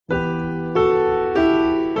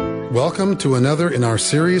Welcome to another in our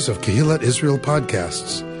series of Kehillat Israel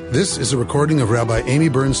podcasts. This is a recording of Rabbi Amy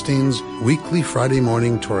Bernstein's weekly Friday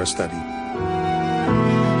morning Torah study.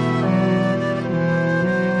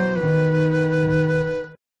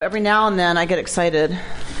 Every now and then I get excited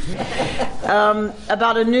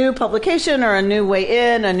about a new publication or a new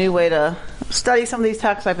way in, a new way to study some of these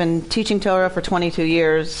texts. I've been teaching Torah for 22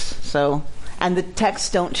 years, and the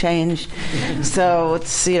texts don't change. So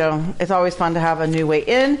it's always fun to have a new way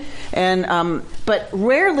in. But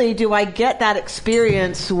rarely do I get that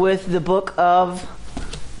experience with the book of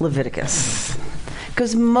Leviticus,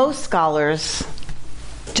 because most scholars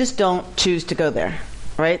just don't choose to go there.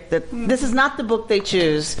 Right? This is not the book they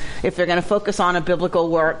choose if they're going to focus on a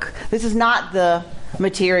biblical work. This is not the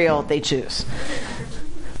material they choose.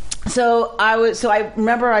 So I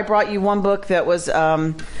remember I brought you one book that was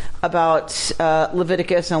about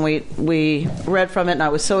Leviticus, and we read from it, and I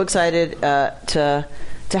was so excited to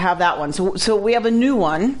have that one. So we have a new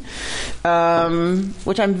one,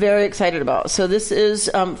 which I'm very excited about. So this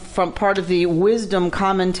is from part of the Wisdom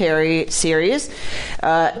Commentary series,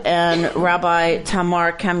 and Rabbi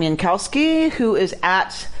Tamar Kamienkowski, who is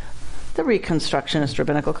at the Reconstructionist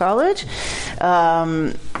Rabbinical College.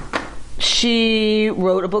 She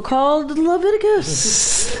wrote a book called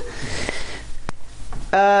Leviticus.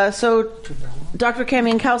 So Dr.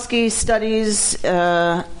 Kamienkowski studies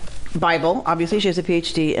Bible. Obviously, she has a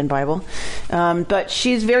PhD in Bible. But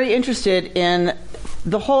she's very interested in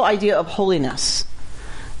the whole idea of holiness.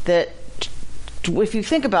 That if you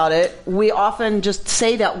think about it, we often just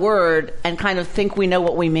say that word and kind of think we know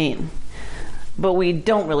what we mean. But we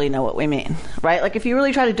don't really know what we mean, right? Like if you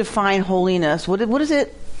really try to define holiness, what is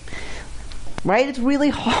it? Right? It's really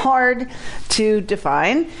hard to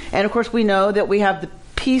define. And of course, we know that we have the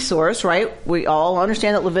P source, right? We all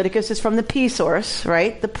understand that Leviticus is from the P source,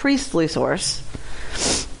 right? The priestly source.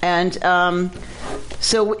 And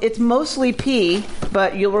so it's mostly P,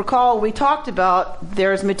 but you'll recall we talked about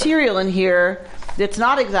there's material in here that's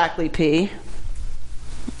not exactly P.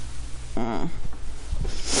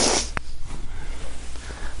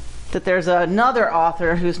 That there's another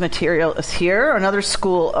author whose material is here, another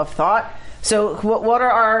school of thought. So what are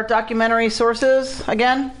our documentary sources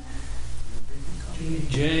again?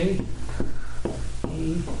 J.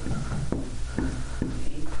 E.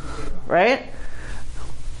 Right?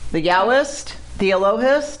 The Yahwist, the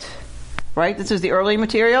Elohist, right? This is the early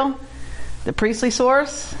material. The priestly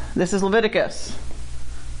source, this is Leviticus.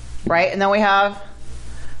 Right? And then we have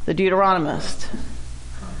the Deuteronomist.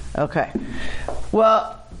 Okay.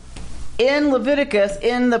 Well, in Leviticus,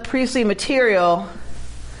 in the priestly material,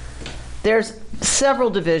 there's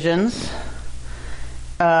several divisions.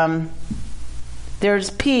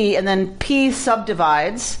 There's P, and then P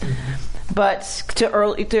subdivides, but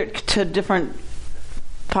to different,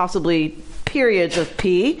 possibly periods of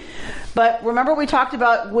P. But remember, we talked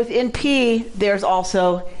about within P, there's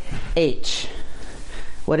also H.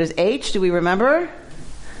 What is H? Do we remember?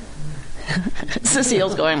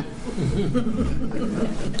 Cecile's going.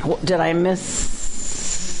 Did I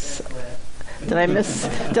miss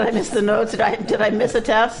the notes? Did I miss a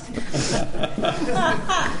test?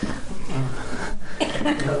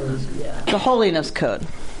 The Holiness Code.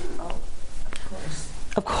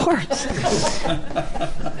 Of course.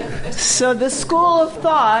 So the school of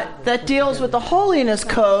thought that deals with the Holiness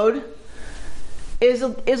Code is a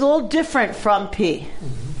little different from P.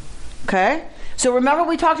 Okay? So remember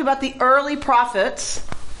we talked about the early prophets.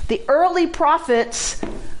 The early prophets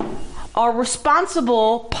are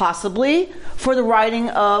responsible, possibly, for the writing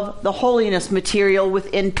of the holiness material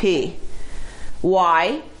within P.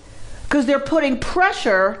 Why? Because they're putting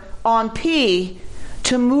pressure on P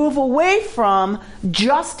to move away from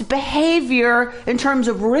just behavior in terms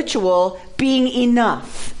of ritual being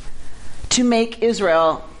enough to make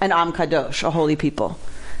Israel an Am Kadosh, a holy people.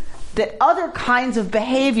 That other kinds of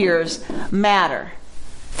behaviors matter.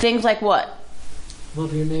 Things like what?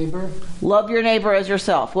 Love your neighbor. Love your neighbor as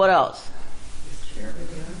yourself. What else?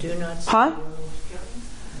 Do not steal.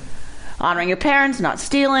 Honoring your parents, not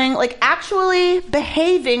stealing. Like actually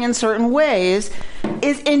behaving in certain ways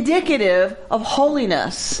is indicative of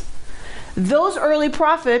holiness. Those early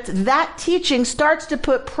prophets, that teaching starts to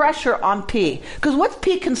put pressure on P. Because what's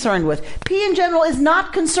P concerned with? P in general is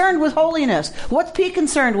not concerned with holiness. What's P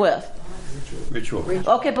concerned with? Ritual.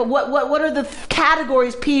 Okay, but what are the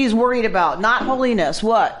categories P is worried about? Not holiness.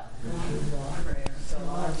 What?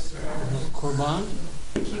 Korban.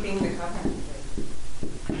 Keeping the covenant.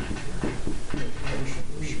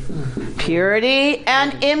 Purity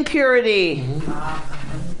and impurity.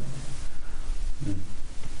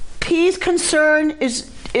 P's concern is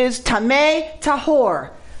tameh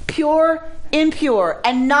tahor. pure, impure,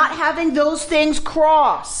 and not having those things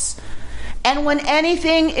cross. And when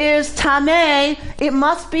anything is tameh, it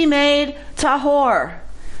must be made tahor,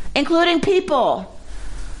 including people.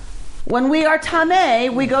 When we are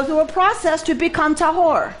tameh, we go through a process to become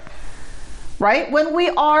tahor. Right? When we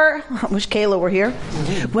are, I wish Kayla were here.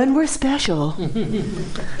 When we're special,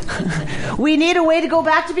 we need a way to go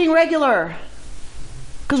back to being regular.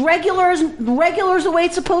 Because regular is the way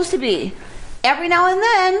it's supposed to be. Every now and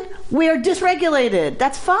then, we are dysregulated.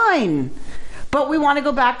 That's fine. But we want to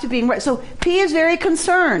go back to being regular. So P is very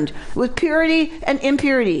concerned with purity and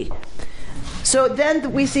impurity. So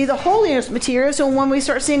then we see the holiness material. So when we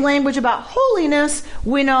start seeing language about holiness,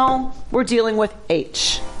 we know we're dealing with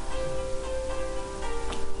H.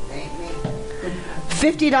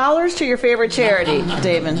 $50 to your favorite charity,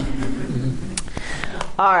 David.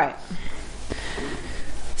 All right.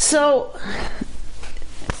 So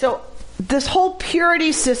this whole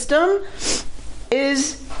purity system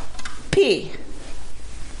is P.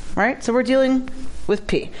 Right? So we're dealing with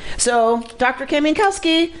P. So Dr.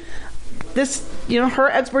 Kaminkowski, her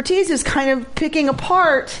expertise is kind of picking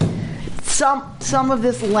apart some of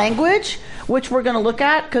this language, which we're going to look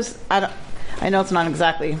at, because I know it's not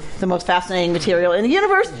exactly the most fascinating material in the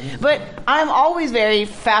universe, but I'm always very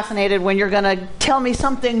fascinated when you're going to tell me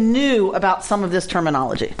something new about some of this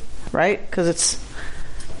terminology, right? Because it's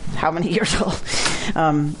how many years old?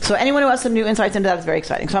 So anyone who has some new insights into that is very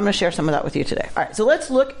exciting. So I'm going to share some of that with you today. All right, so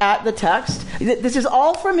let's look at the text. This is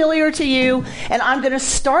all familiar to you, and I'm going to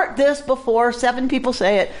start this before 7 people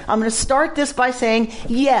say it. I'm going to start this by saying,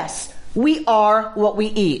 yes, we are what we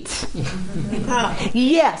eat.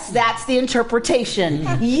 Yes, that's the interpretation.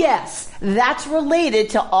 Yes, that's related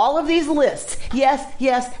to all of these lists. Yes,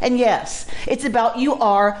 yes, and yes. It's about you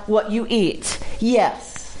are what you eat.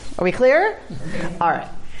 Yes. Are we clear? All right.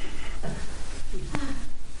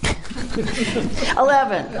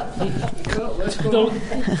 11.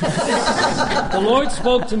 The Lord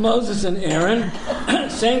spoke to Moses and Aaron,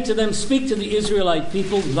 saying to them, "Speak to the Israelite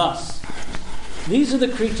people thus. These are the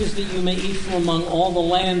creatures that you may eat from among all the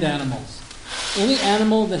land animals. Any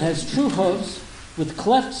animal that has true hooves, with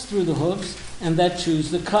clefts through the hooves, and that chews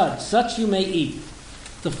the cud, such you may eat.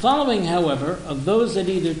 The following, however, of those that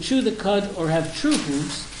either chew the cud or have true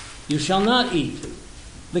hooves, you shall not eat.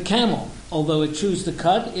 The camel, although it chews the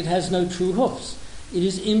cud, it has no true hoofs. It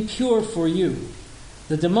is impure for you.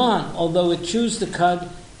 The daman, although it chews the cud,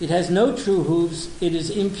 it has no true hooves. It is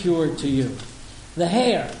impure to you. The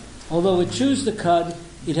hare, although it chews the cud,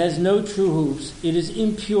 it has no true hooves. It is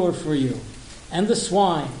impure for you. And the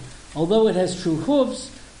swine, although it has true hooves,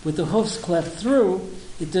 with the hoofs cleft through,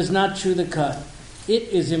 it does not chew the cud. It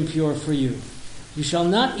is impure for you. You shall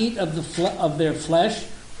not eat of their flesh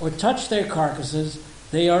or touch their carcasses.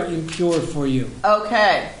 They are impure for you."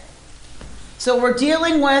 Okay. So we're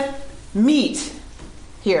dealing with meat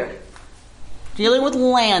here. Dealing with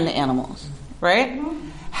land animals, right?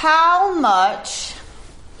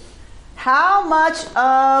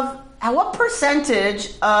 What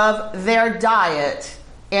percentage of their diet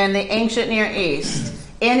in the ancient Near East,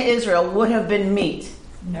 in Israel, would have been meat?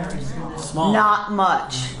 Very Small. Not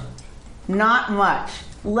much. Not much.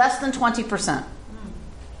 Less than 20%.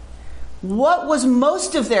 What was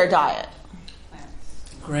most of their diet?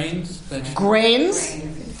 Grains, vegetables. Grains,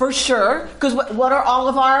 for sure. Because what are all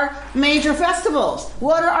of our major festivals?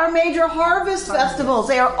 What are our major harvest festivals?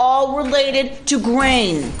 They are all related to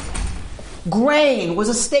grain. Grain was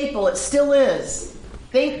a staple. It still is.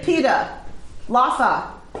 Think pita, lafa,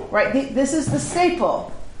 right? This is the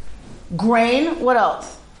staple. Grain, what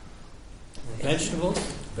else? Vegetables.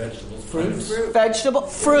 Fruits.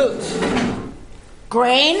 Fruit.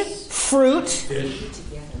 Grain, fruit. Fish.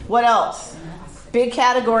 What else? Big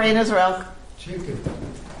category in Israel. Chicken.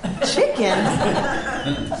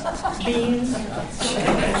 Beans.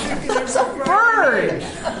 That's a bird.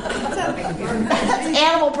 That's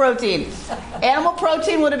animal protein. Animal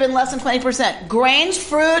protein would have been less than 20%. Grains,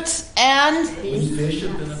 fruits, and Fish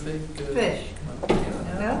have been a big Fish.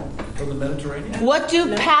 from the Mediterranean. what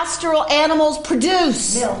do pastoral animals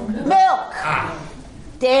produce? Milk.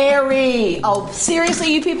 Dairy. Oh,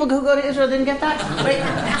 seriously, you people who go to Israel didn't get that? Wait,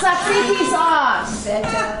 tzatziki sauce.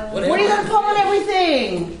 What are you going to put on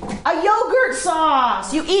everything? A yogurt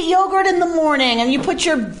sauce. You eat yogurt in the morning and you put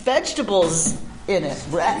your vegetables in it.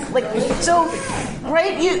 Like so,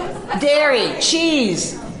 right? Dairy,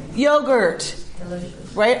 cheese, yogurt,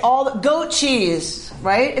 right? All the goat cheese,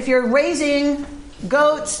 right? If you're raising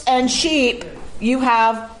goats and sheep, you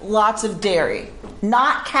have lots of dairy,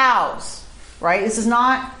 not cows. Right? This is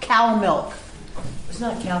not cow milk. It's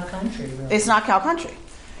not cow country, really. It's not cow country.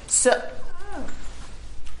 So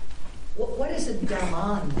What is a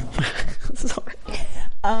daman? Sorry.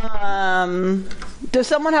 Does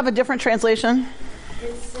someone have a different translation?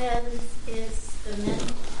 It says it's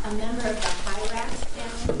a member of the hyrax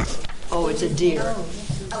family. Oh, it's a deer. Well,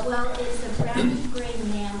 it's a brownish-gray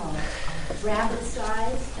mammal, rabbit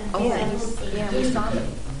size, and resembles a guinea pig.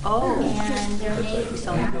 Oh. And they're native to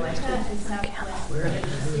Africa and Southwest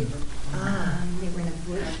Asia.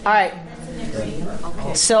 All right.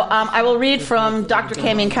 So I will read from Dr.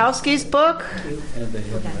 Kay Minkowski's book.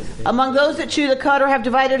 Among those that chew the cud or have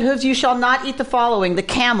divided hooves, you shall not eat the following: the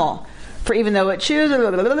camel, for even though it chews,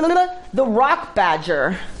 the rock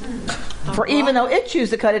badger, for even though it chews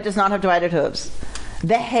the cud, it does not have divided hooves,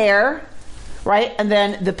 the hare, right, and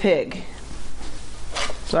then the pig.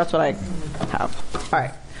 So that's what I have. All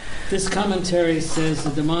right. This commentary says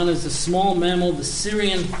the daman is a small mammal, the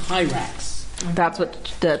Syrian hyrax. That's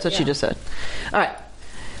what she just said. All right.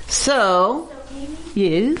 So, Amy,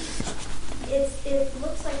 yes. it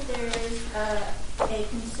looks like there's a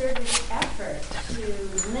concerted effort to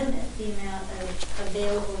limit the amount of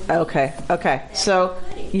available meat. Okay. So,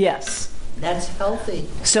 yes. That's healthy.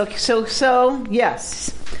 So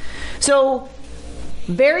yes. So,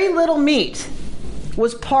 very little meat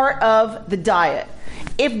was part of the diet.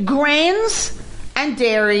 If grains and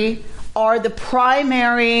dairy are the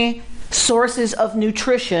primary sources of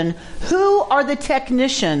nutrition, who are the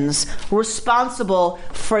technicians responsible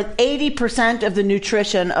for 80% of the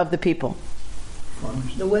nutrition of the people?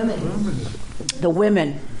 The women. The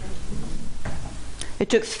women. It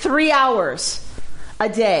took 3 hours a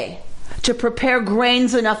day to prepare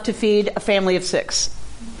grains enough to feed a family of 6.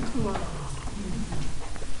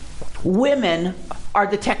 Women are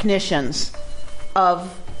the technicians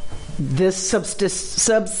of this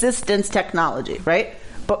subsistence technology, right?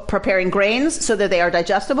 But preparing grains so that they are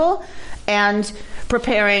digestible, and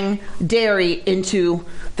preparing dairy into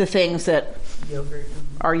the things that Yogurt.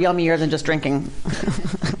 are yummier than just drinking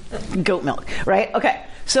goat milk, right? Okay,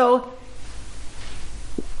 so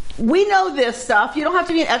we know this stuff. You don't have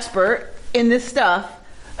to be an expert in this stuff.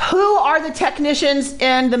 Who are the technicians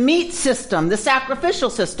in the meat system, the sacrificial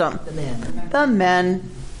system? The men. The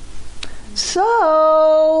men.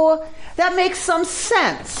 So that makes some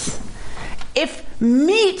sense. If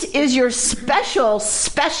meat is your special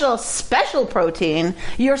protein,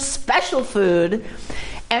 your special food,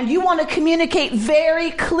 and you want to communicate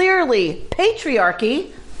very clearly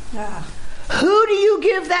patriarchy, who do you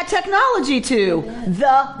give that technology to?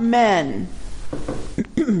 The men.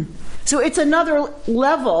 So it's another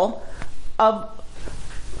level of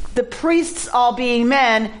the priests all being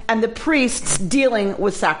men and the priests dealing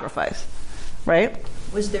with sacrifice, right?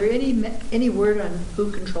 Was there any word on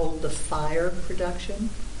who controlled the fire production?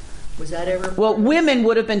 Was that ever? Well, women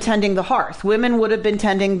would have been tending the hearth. Women would have been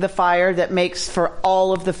tending the fire that makes for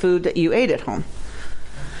all of the food that you ate at home.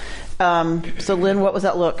 So, Lynn, what was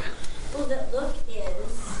that look? Well, the look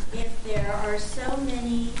is if there are so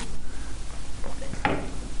many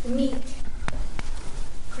meat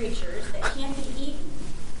creatures that can't be eaten,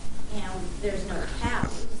 and there's no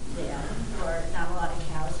cows there, or not a lot of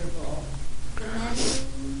cows or bulls, the men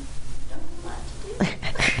don't want to do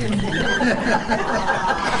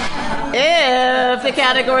If the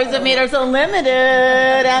categories of meat are so limited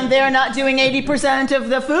and they're not doing 80% of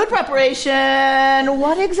the food preparation,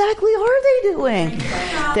 what exactly are they doing?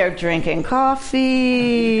 They're drinking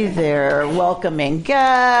coffee, they're welcoming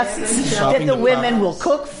guests that the women will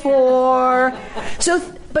cook for. So,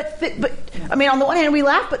 but I mean, on the one hand we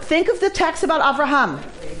laugh, but think of the text about Avraham.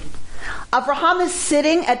 Avraham is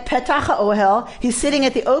sitting at Petach HaOhel. He's sitting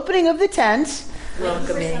at the opening of the tent,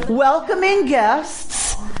 welcoming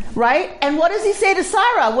guests, right? And what does he say to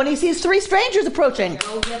Sarah when he sees 3 strangers approaching?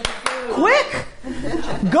 Quick!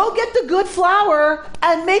 Go get the good flour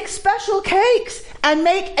and make special cakes and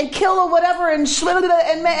kill or whatever and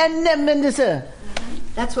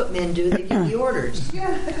That's what men do. They give the orders.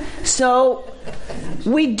 So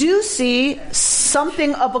we do see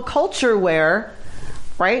something of a culture where,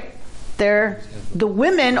 right, the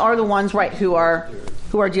women are the ones, right, who are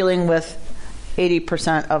dealing with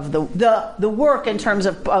 80% of the work in terms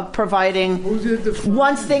of providing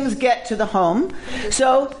once things get to the home.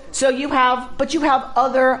 So you have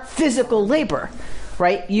other physical labor,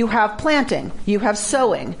 right? You have planting, you have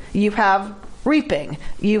sowing, you have reaping,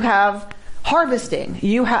 you have harvesting.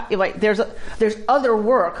 You have there's other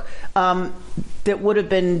work that would have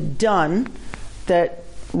been done that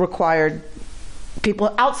required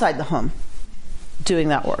people outside the home doing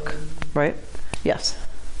that work, right? Yes.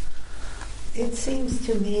 It seems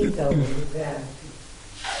to me, though, that,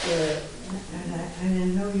 and I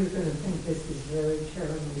know you're going to think this is very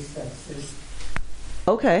terribly sexist,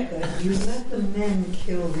 Okay. But you let the men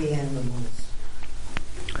kill the animals.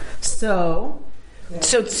 So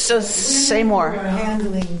say more. Women who are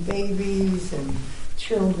handling babies and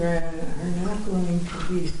children are not going to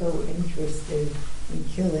be so interested in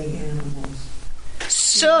killing animals.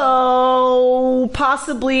 So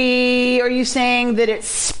possibly, are you saying that it's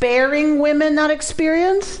sparing women that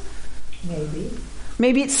experience? Maybe.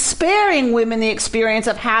 Maybe it's sparing women the experience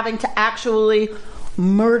of having to actually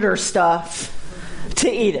murder stuff to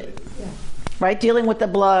eat it. Yeah. Right? Dealing with the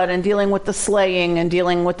blood and dealing with the slaying and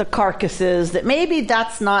dealing with the carcasses. That maybe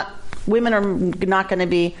that's not, women are not going to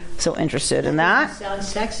be so interested in that. It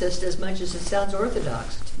sounds sexist as much as it sounds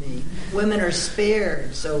orthodox to me. Women are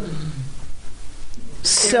spared, so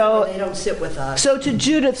they don't sit with us. So to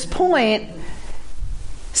Judith's point,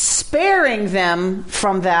 sparing them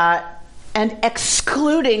from that and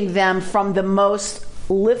excluding them from the most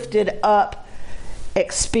lifted up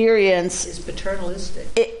experience is paternalistic.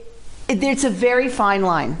 It's a very fine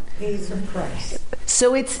line. Pays a price.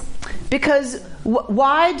 So it's because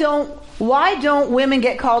why don't women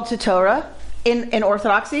get called to Torah in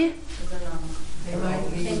Orthodoxy? They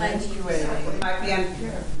might be unclean.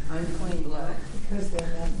 Because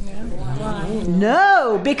they're not.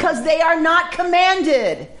 No, because they are not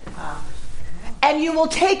commanded. And you will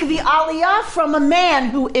take the aliyah from a man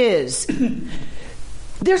who is.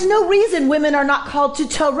 There's no reason women are not called to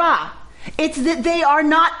Torah. It's that they are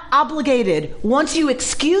not obligated. Once you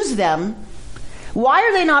excuse them, why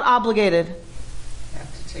are they not obligated?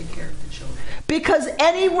 Have to take care of the children. Because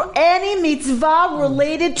any mitzvah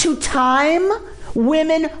related to time,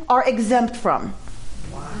 women are exempt from.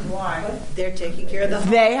 Why? They're taking care of the home.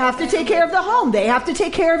 They have to take care of the home. They have to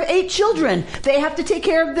take care of 8 children. They have to take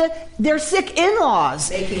care of their sick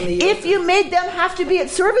in-laws. If you made them have to be at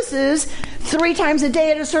services 3 times a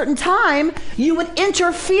day at a certain time, you would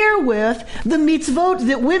interfere with the mitzvot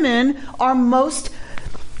that women are most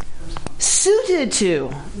suited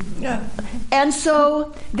to. Yeah. And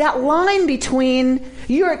so that line between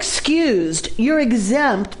you're excused, you're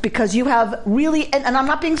exempt because you have really, and I'm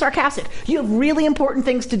not being sarcastic, you have really important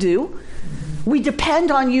things to do. We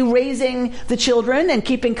depend on you raising the children and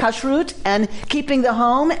keeping kashrut and keeping the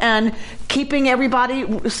home and keeping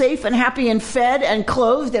everybody safe and happy and fed and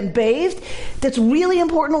clothed and bathed. That's really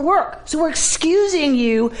important work. So we're excusing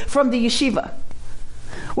you from the yeshiva.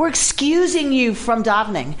 We're excusing you from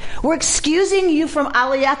davening. We're excusing you from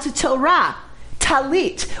aliyah to Torah,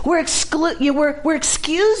 talit. We're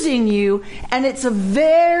excusing you, and it's a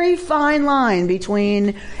very fine line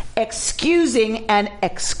between excusing and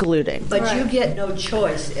excluding. But you get no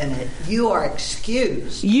choice in it. You are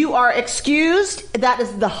excused. You are excused. That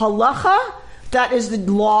is the halacha. That is the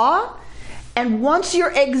law. And once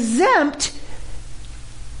you're exempt,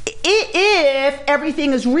 if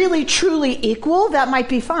everything is really truly equal, that might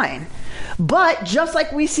be fine. But just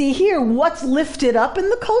like we see here, what's lifted up in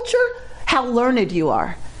the culture? How learned you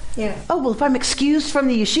are. Yeah. Oh, well, if I'm excused from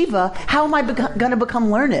the yeshiva, how am I going to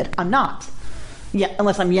become learned? I'm not. Yeah,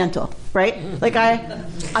 unless I'm yento, right? Like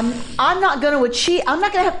I'm not going to achieve. I'm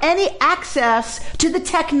not going to have any access to the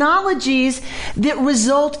technologies that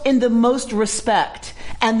result in the most respect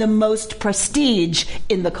and the most prestige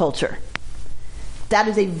in the culture. That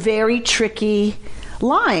is a very tricky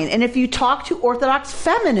line. And if you talk to Orthodox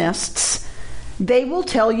feminists, they will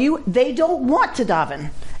tell you they don't want to daven.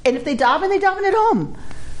 And if they daven at home.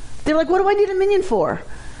 They're like, what do I need a minyan for?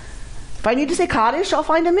 If I need to say Kaddish, I'll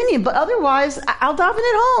find a minyan. But otherwise, I'll daven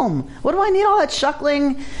at home. What do I need all that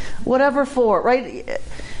shuckling, whatever for, right?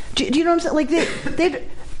 Do you know what I'm saying? Like,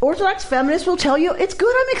 Orthodox feminists will tell you, it's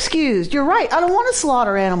good I'm excused. You're right. I don't want to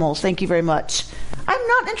slaughter animals. Thank you very much. I'm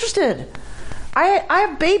not interested. I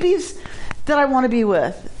have babies that I want to be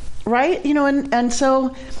with, right? You know, and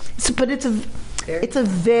so, but it's a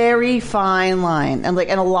very fine line, and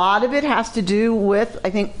a lot of it has to do with, I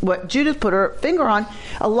think, what Judith put her finger on.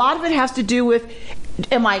 A lot of it has to do with,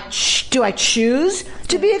 do I choose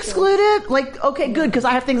to be excluded? Like, okay, good, because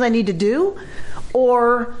I have things I need to do,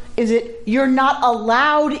 or is it you're not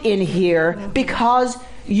allowed in here because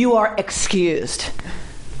you are excused,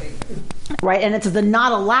 right? And it's the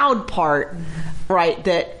not allowed part, right?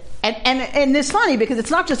 That and it's funny because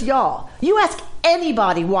it's not just y'all. You ask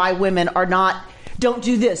anybody why women are not. Don't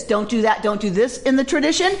do this, don't do that, don't do this in the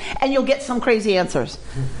tradition, and you'll get some crazy answers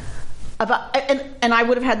about, and I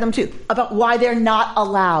would have had them too, about why they're not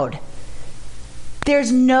allowed.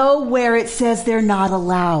 There's nowhere it says they're not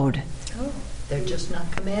allowed. Oh, they're just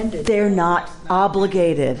not commanded. They're not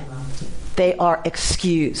obligated. They are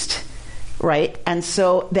excused. right? And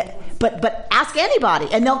so but ask anybody,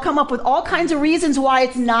 and they'll come up with all kinds of reasons why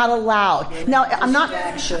it's not allowed. Now, I'm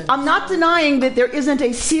not denying that there isn't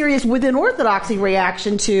a serious within Orthodoxy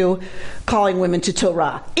reaction to calling women to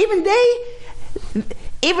Torah. Even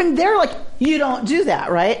they're like, you don't do that,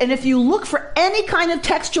 right? And if you look for any kind of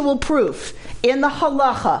textual proof in the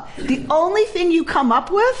halacha, the only thing you come up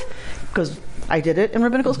with, because I did it in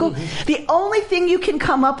rabbinical school, the only thing you can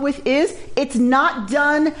come up with is it's not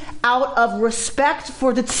done out of respect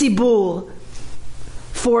for the tzibur,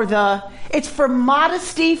 it's for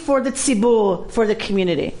modesty for the tzibur, for the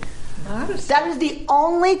community. Modesty. That is the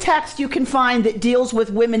only text you can find that deals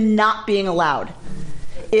with women not being allowed.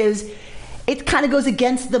 It kind of goes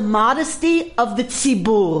against the modesty of the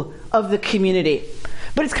tzibur, of the community.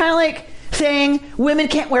 But it's kind of like saying women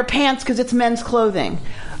can't wear pants because it's men's clothing.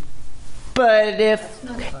 But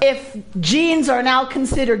if jeans are now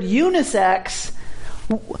considered unisex,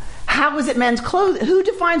 how is it men's clothing? Who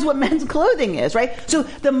defines what men's clothing is, right? So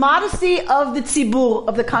the modesty of the tzibur,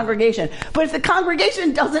 of the congregation. But if the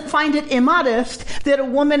congregation doesn't find it immodest that a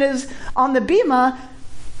woman is on the bima,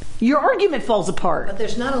 your argument falls apart. But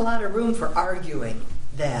there's not a lot of room for arguing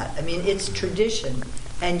that. I mean, it's tradition,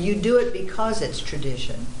 and you do it because it's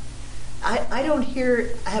tradition. I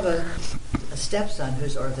have a stepson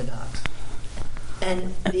who's Orthodox.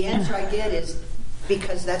 And the answer I get is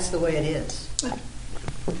because that's the way it is.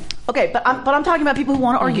 Okay, but I'm talking about people who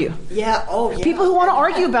want to argue. Yeah, People who want to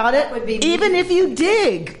argue about it, even if you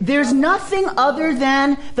dig, there's nothing other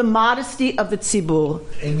than the modesty of the tzibur.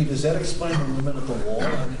 Amy, does that explain the women at the wall?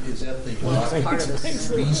 I mean, is that the part of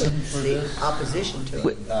the reason for the this? opposition to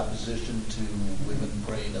it. The opposition to women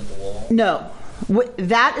praying at the wall? No.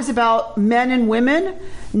 That is about men and women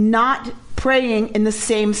not praying in the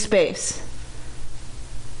same space.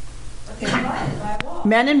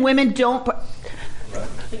 Men and women don't.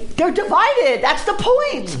 They're divided. That's the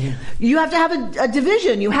point. You have to have a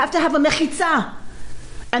division. You have to have a mechitza.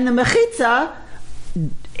 And the mechitza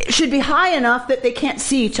should be high enough that they can't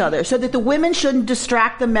see each other, so that the women shouldn't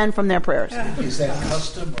distract the men from their prayers. Is that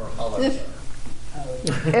custom or halacha?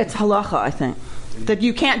 It's halacha, I think. That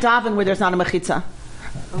you can't daven where there's not a mechitza.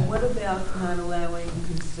 What about not allowing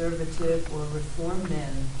conservative or reform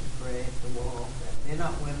men to pray at the wall? They're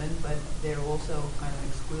not women, but they're also kind of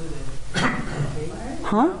excluded.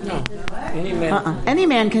 Huh? No. Any man. Any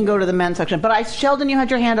man can go to the men's section. But Sheldon, you had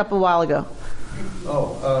your hand up a while ago. I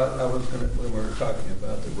was going to, when we were talking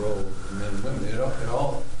about the role of men and women, it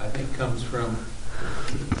all, I think, comes from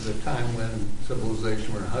the time when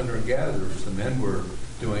civilization were hunter-gatherers. The men were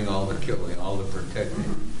doing all the killing, all the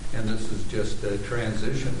protecting. And this is just a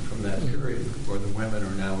transition from that period where the women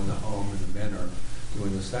are now in the home and the men are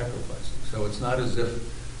doing the sacrificing. So it's not as if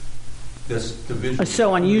this division is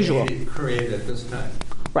so unusual created at this time.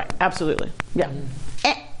 Right, absolutely. Yeah.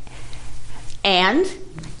 And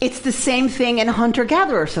it's the same thing in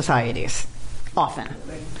hunter-gatherer societies, often.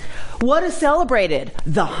 What is celebrated?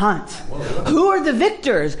 The hunt. Who are the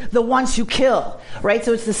victors? The ones who kill, right?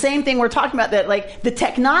 So it's the same thing we're talking about, that like the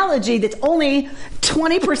technology that's only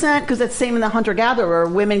 20%, because that's the same in the hunter-gatherer.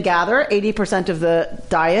 Women gather 80% of the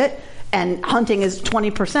diet, and hunting is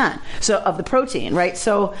 20% of the protein, right?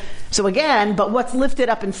 So again, but what's lifted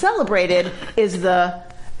up and celebrated is the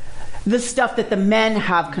stuff that the men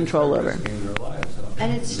have control over.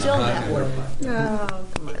 And it's still that way. Oh,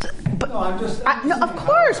 come on. No, of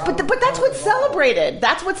course, but that's what's celebrated.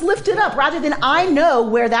 That's what's lifted up, rather than I know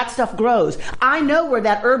where that stuff grows. I know where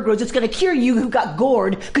that herb grows. It's going to cure you who got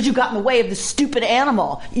gored because you got in the way of the stupid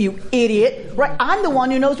animal, you idiot. Right? I'm the one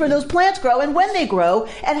who knows where those plants grow and when they grow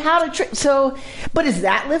and how to but is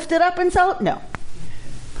that lifted up and celebrated? No.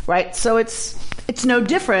 Right? So it's no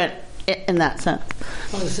different in that sense.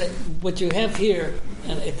 I want to say, what you have here,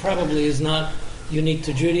 and it probably is not unique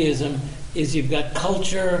to Judaism, is you've got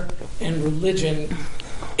culture and religion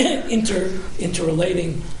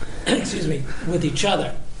interrelating with each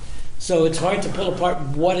other. So it's hard to pull apart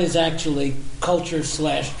what is actually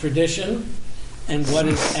culture/tradition and what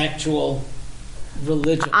is actual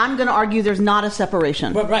religion. I'm going to argue there's not a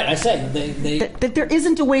separation. But right, I say that there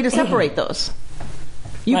isn't a way to separate those.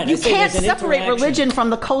 You can't separate religion from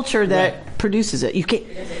the culture that produces it. You can't.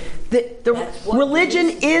 The religion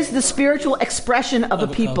is the spiritual expression of a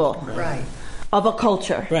people, right? Of a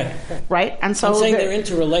culture, right? And so I'm saying they're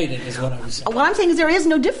interrelated, is what I was saying. What I'm saying is there is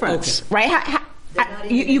no difference, right?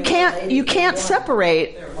 You can't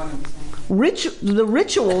separate the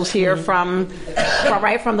rituals here from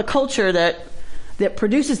the culture that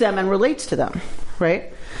produces them and relates to them,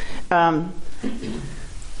 right?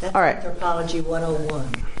 That's all right. Anthropology 101.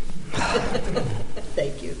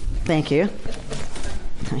 Thank you. Thank you.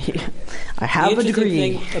 I have a degree. The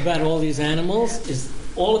interesting thing about all these animals is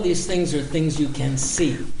all of these things are things you can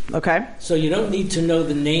see. Okay. So you don't need to know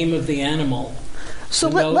the name of the animal. So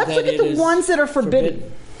let's look at the ones that are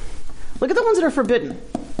forbidden. Look at the ones that are forbidden.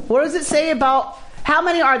 What does it say about, how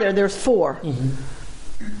many are there? There's 4.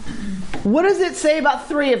 Mm-hmm. What does it say about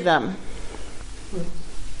 3 of them?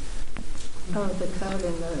 Oh, the code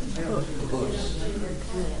and the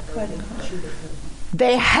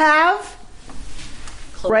They have,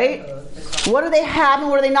 right? What do they have and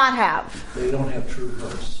what do they not have? They don't have true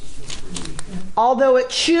hooves. Although it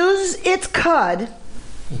chews its cud,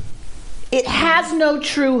 it has no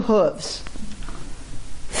true hooves.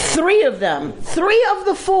 3 of them, 3 of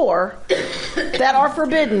the 4 that are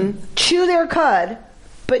forbidden, chew their cud,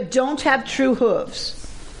 but don't have true hooves.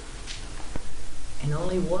 And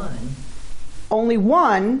only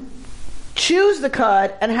one chews the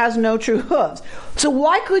cud and has no true hooves. So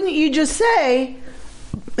why couldn't you just say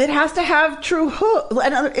it has to have true hooves?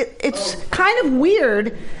 It's kind of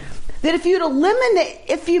weird that if you'd eliminate,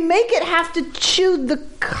 if you make it have to chew the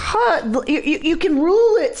cud, you can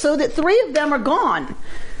rule it so that 3 of them are gone.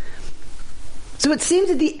 So it seems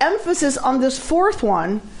that the emphasis on this 4th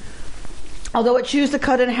one, although it chews the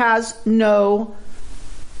cud and has no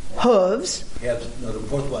hooves. The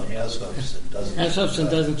 4th one has hooves and doesn't. Has hooves and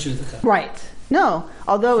doesn't chew the cud. Right. No.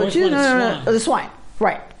 Although it chews the swine.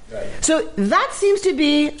 Right. So that seems to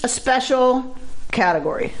be a special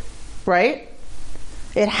category, right?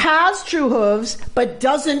 It has true hooves, but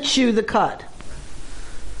doesn't chew the cud.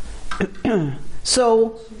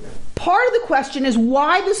 So part of the question is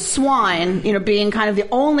why the swine, being kind of the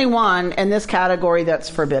only one in this category that's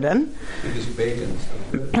forbidden. Because bacon is so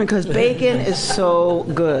good. Because bacon is so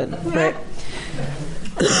good, right?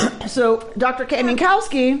 So Dr. Kay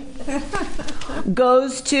Minkowski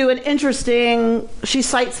goes to she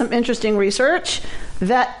cites some interesting research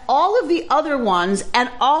that all of the other ones and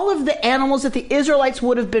all of the animals that the Israelites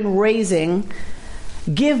would have been raising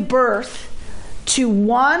give birth to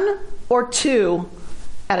 1 or 2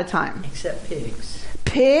 at a time. except pigs.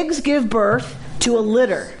 Pigs give birth to a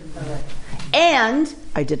litter. And,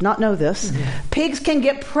 I did not know this, pigs can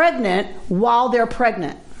get pregnant while they're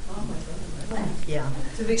pregnant. Yeah.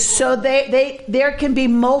 So there can be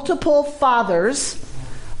multiple fathers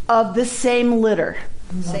of the same litter.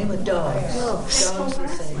 Same with dogs. Dogs the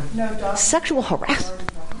same. Sexual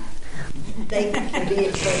harassment. They can be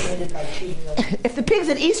impregnated by cheating on. If the pig's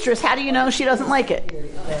an estrus, how do you know she doesn't like it?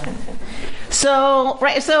 So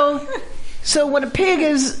when a pig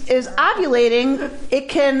is ovulating, it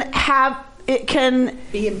can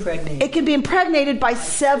Be impregnated. It can be impregnated by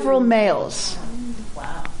several males.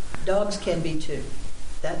 Wow. Dogs can be too.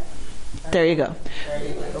 There you go.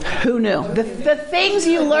 Who knew? The things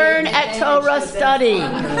you learn at Torah study.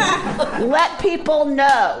 Let people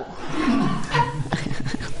know.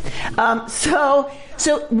 So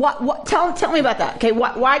what? Tell me about that. Okay.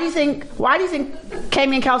 Why do you think Kay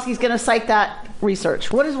Minkowski is going to cite that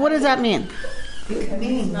research? What does that mean? It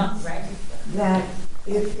means that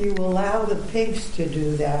if you allow the pigs to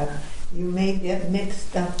do that, you may get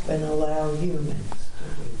mixed up and allow humans to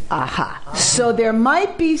do that. Aha. So there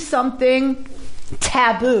might be something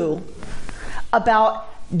taboo about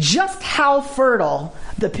just how fertile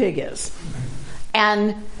the pig is.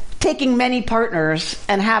 And taking many partners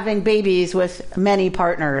and having babies with many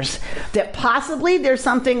partners, that possibly there's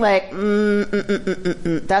something like,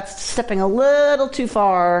 that's stepping a little too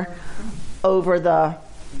far over the,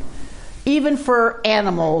 even for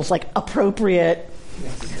animals, like appropriate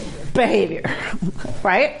behavior,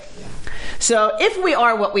 right? So if we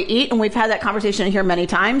are what we eat, and we've had that conversation in here many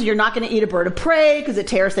times, you're not going to eat a bird of prey because it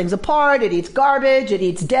tears things apart, it eats garbage, it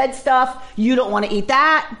eats dead stuff. You don't want to eat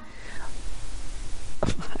that.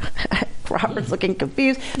 Robert's looking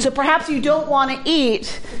confused. So perhaps you don't want to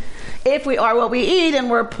eat, if we are what we eat and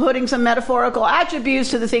we're putting some metaphorical attributes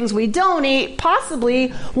to the things we don't eat, possibly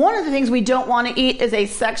one of the things we don't want to eat is a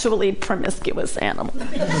sexually promiscuous animal.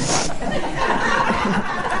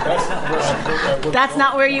 That's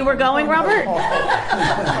not where you were going, Robert?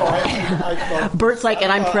 Bert's like,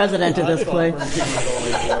 and I'm president of this place.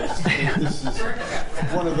 This is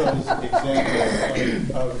one of those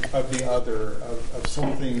examples of the other, of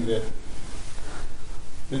something that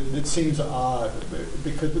seems odd,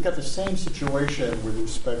 because we've got the same situation with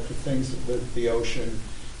respect to things that live in the ocean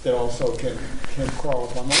that also can crawl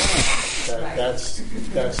up on the land.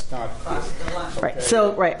 That's not okay. Right.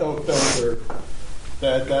 So right. Those are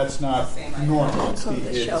that's not normal. It's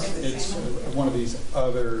one of these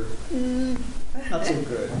other not so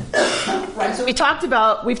good. Right. So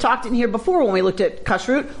we've talked in here before when we looked at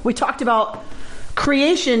kashrut. We talked about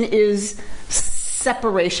creation is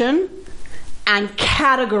separation. and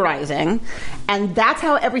categorizing, and that's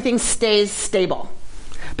how everything stays stable.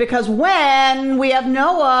 Because when we have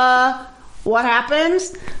Noah, what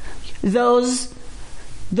happens? Those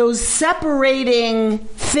separating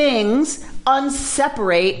things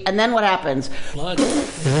unseparate, and then what happens? Blood.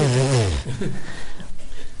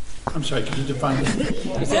 I'm sorry, could you define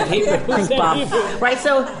that? Is that Hebrew? Thanks, Bob. Right,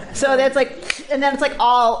 so that's like, and then it's like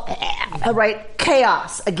all, right,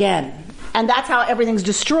 chaos again. And that's how everything's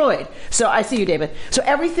destroyed. So I see you, David. So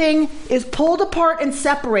everything is pulled apart and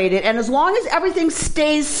separated, and as long as everything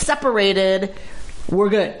stays separated, we're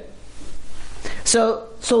good. So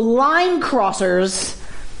line crossers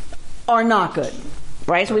are not good,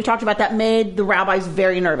 right? So we talked about that made the rabbis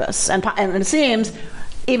very nervous. And it seems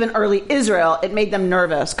even early Israel, it made them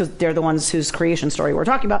nervous because they're the ones whose creation story we're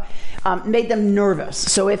talking about, made them nervous.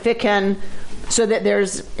 So if it's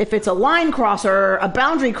a line crosser, a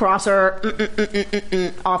boundary crosser,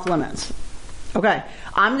 off limits. Okay,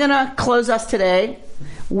 I'm going to close us today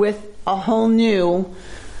with a whole new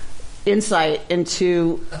insight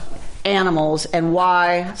into animals and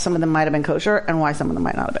why some of them might have been kosher and why some of them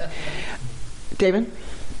might not have been. David?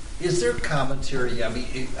 Is there commentary? I mean,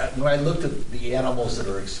 when I looked at the animals that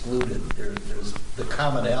are excluded, there's the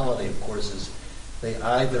commonality, of course, is they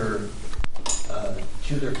either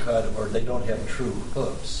chew their cud or they don't have true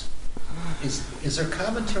hooves. Is there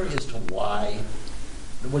commentary as to why?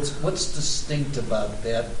 What's distinct about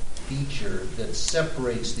that feature that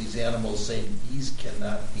separates these animals, saying these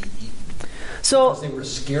cannot be eaten? So, because they were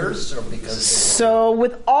scarce, or because so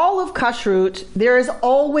with all of kashrut, there is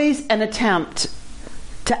always an attempt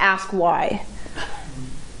to ask why.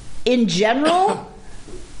 In general,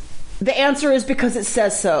 the answer is because it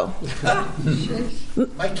says so.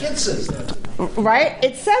 My kid says that. Right?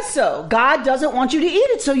 It says so. God doesn't want you to eat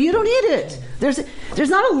it, so you don't eat it.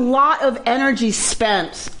 There's not a lot of energy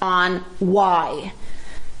spent on why.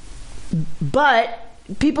 But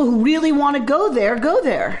people who really want to go there, go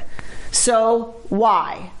there. So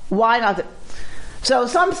why? Why not? So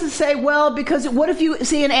some say, well, because what if you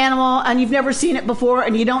see an animal and you've never seen it before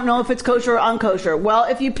and you don't know if it's kosher or unkosher? Well,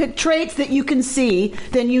 if you pick traits that you can see,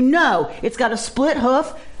 then you know it's got a split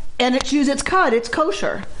hoof and it chews its cud. It's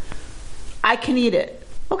kosher. I can eat it.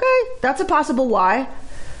 Okay, that's a possible why.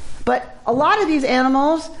 But a lot of these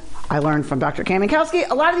animals, I learned from Dr. Kaminkowski,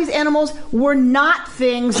 a lot of these animals were not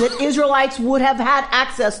things that Israelites would have had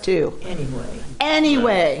access to.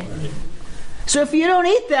 Anyway. So if you don't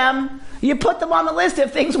eat them, you put them on the list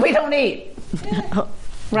of things we don't eat.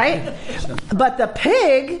 Right? But the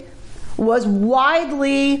pig was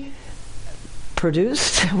widely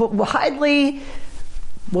produced, widely,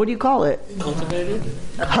 what do you call it? Cultivated?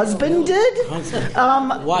 Husbanded?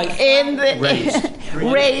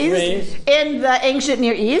 Raised in the ancient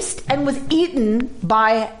Near East and was eaten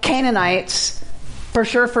by Canaanites. For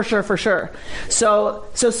sure. So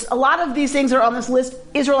a lot of these things are on this list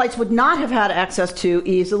Israelites would not have had access to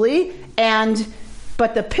easily,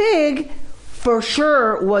 but the pig for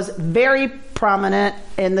sure was very prominent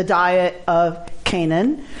in the diet of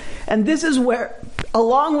Canaan. And this is where,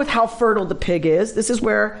 along with how fertile the pig is, this is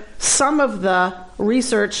where some of the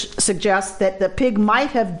research suggests that the pig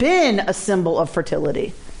might have been a symbol of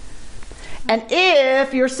fertility. And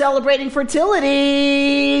if you're celebrating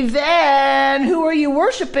fertility, then who are you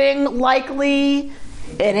worshiping? Likely,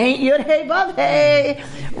 it ain't Yud Hey Vav Hey,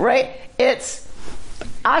 right? It's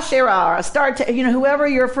Asherah, Astarte, whoever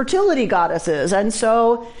your fertility goddess is. And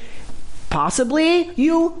so, possibly,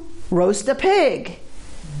 you roast a pig,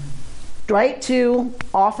 right, to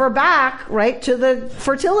offer back, right, to the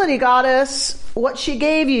fertility goddess what she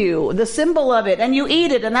gave you, the symbol of it, and you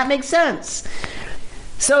eat it, and that makes sense.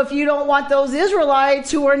 So if you don't want those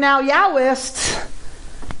Israelites who are now Yahwists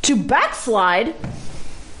to backslide,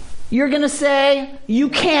 you're going to say you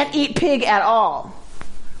can't eat pig at all,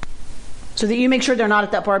 so that you make sure they're not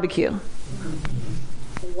at that barbecue.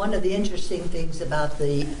 One of the interesting things about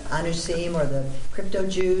the Anusim, or the crypto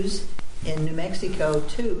Jews in New Mexico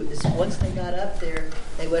too, is once they got up there,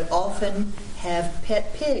 they would often have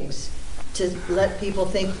pet pigs to let people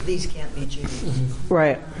think these can't be Jews.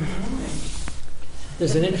 Right.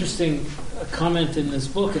 There's an interesting comment in this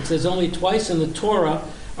book. It says, only twice in the Torah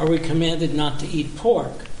are we commanded not to eat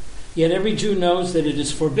pork. Yet every Jew knows that it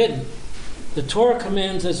is forbidden. The Torah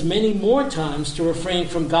commands us many more times to refrain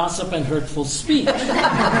from gossip and hurtful speech.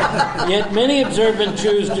 Yet many observant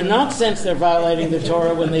Jews do not sense they're violating the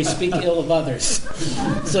Torah when they speak ill of others.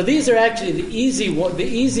 So these are actually the easy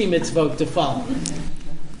mitzvot to follow.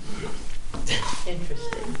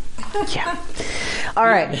 Interesting. Yeah. All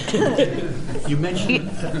right. You mentioned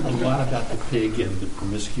a lot about the pig and the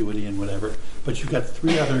promiscuity and whatever, but you've got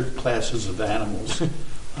 3 other classes of animals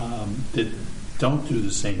that don't do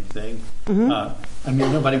the same thing. Mm-hmm. I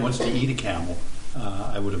mean, nobody wants to eat a camel,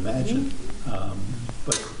 I would imagine.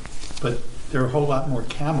 But there are a whole lot more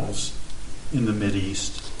camels in the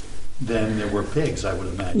Mideast than there were pigs, I would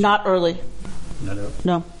imagine. Not early.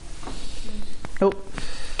 No. Nope.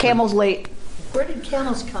 Camels late. Where did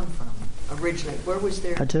camels come from originally? Where was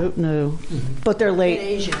their? I don't know. But they're late.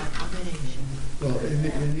 Mid-Asia. Well,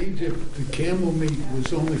 in Egypt, the camel meat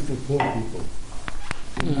was only for poor people.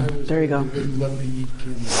 There you go. They wouldn't let me eat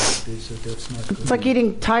camel meat. They said that's not good. It's like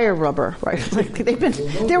eating tire rubber, right? Like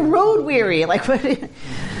they're road weary. Like what?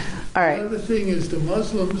 All right. The other thing is the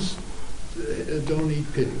Muslims don't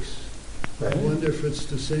eat pigs. I wonder if it's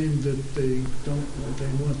the same that they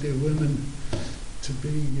want their women to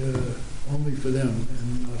be only for them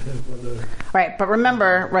and not have other. Right, but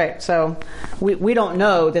remember, right? So we don't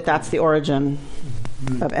know that that's the origin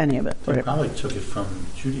of any of it. They Right? probably took it from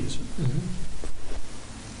Judaism.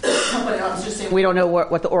 We don't know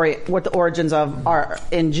what the origins of are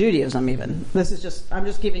in Judaism. Even I'm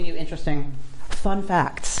just giving you interesting, fun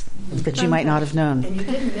facts that you might not have known. And you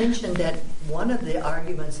didn't mention that one of the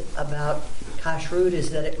arguments about kashrut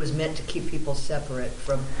is that it was meant to keep people separate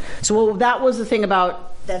from. So that was the thing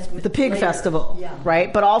about the pig later. festival, Yeah.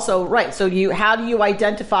 right? But also, right. So how do you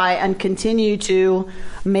identify and continue to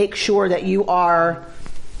make sure that you are.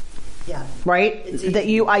 Yeah. Right? That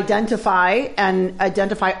you identify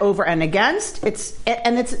over and against. It's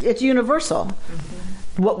universal.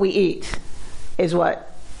 Mm-hmm. What we eat is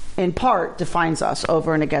what, in part, defines us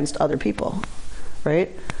over and against other people.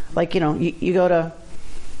 Right? Like, you go to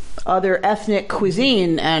other ethnic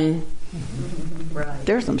cuisine and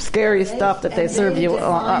there's some scary stuff that they serve you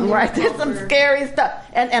on. Right? There's some scary stuff.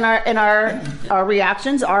 And our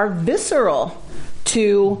reactions are visceral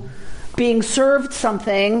to being served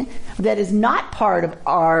something that is not part of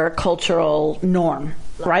our cultural norm,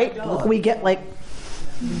 right? We get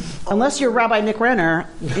unless you're Rabbi Nick Renner,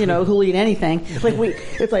 who'll eat anything. Right? We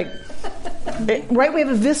have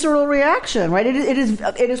a visceral reaction, right?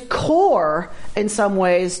 It is core in some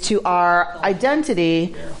ways to our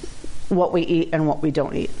identity, what we eat and what we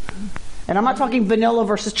don't eat. And I'm not talking vanilla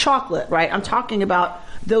versus chocolate, right? I'm talking about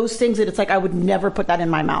those things that it's like I would never put that in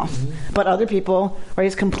my mouth. Mm-hmm. But other people, right,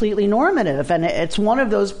 it's completely normative. And it's one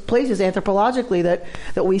of those places anthropologically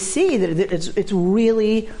that we see that it's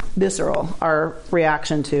really visceral, our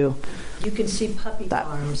reaction to. You can see puppy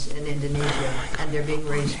farms in Indonesia, and they're being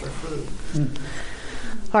raised for food.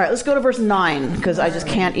 All right, let's go to verse 9, because I just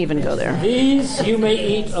can't even go there. These you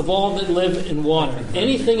may eat of all that live in water.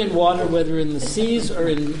 Anything in water, whether in the seas or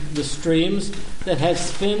in the streams, that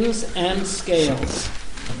has fins and scales.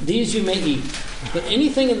 These you may eat. But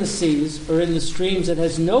anything in the seas or in the streams that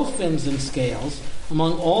has no fins and scales,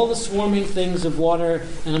 among all the swarming things of water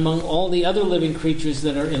and among all the other living creatures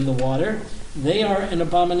that are in the water, they are an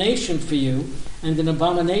abomination for you, and an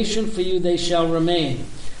abomination for you they shall remain.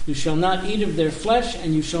 You shall not eat of their flesh,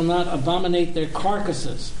 and you shall not abominate their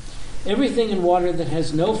carcasses. Everything in water that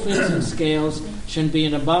has no fins and scales shall be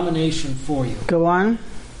an abomination for you. Go on.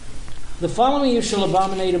 The following you shall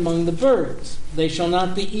abominate among the birds. They shall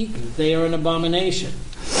not be eaten. They are an abomination.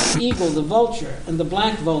 The eagle, the vulture, and the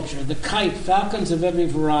black vulture, the kite, falcons of every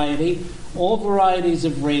variety, all varieties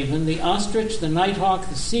of raven, the ostrich, the nighthawk,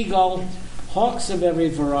 the seagull, hawks of every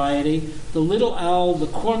variety, the little owl, the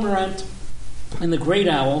cormorant, and the great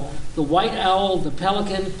owl, the white owl, the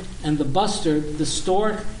pelican, and the bustard, the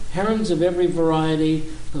stork, herons of every variety,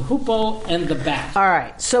 the hoopoe, and the bat. All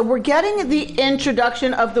right, so we're getting the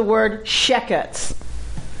introduction of the word shekets.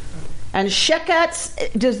 And shekets,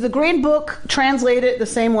 does the Green Book translate it the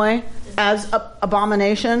same way as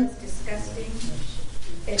abomination? Disgusting.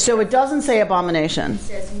 So it doesn't say abomination. It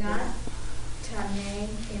says not tameh,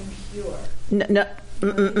 impure. No,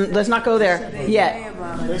 let's not go there yet.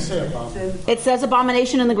 They say abomination. It says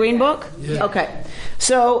abomination in the Green Book? Yeah. Okay.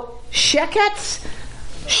 So shekets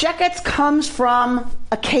comes from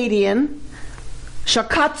Akkadian,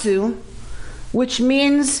 shakatsu, which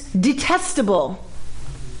means detestable.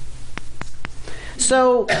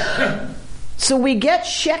 So we get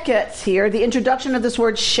shekets here, the introduction of this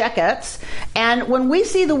word shekets, and when we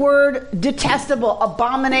see the word detestable,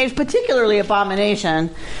 abomination, particularly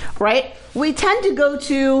abomination, right, we tend to go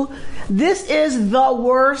to, this is the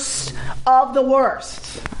worst of the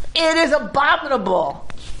worst. It is abominable.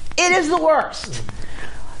 It is the worst.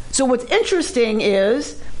 So what's interesting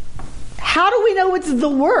is, how do we know it's the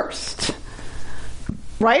worst?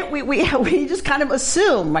 right? We just kind of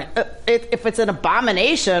assume, right? If it's an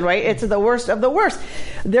abomination, right, it's the worst of the worst.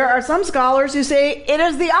 There are some scholars who say it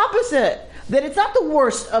is the opposite, that it's not the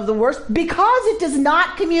worst of the worst because it does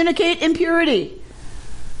not communicate impurity.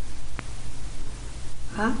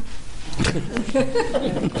 Huh?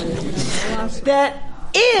 That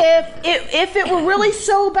if it were really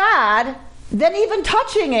so bad, then even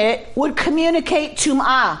touching it would communicate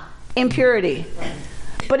tum'ah, impurity.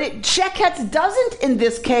 But sheketz doesn't, in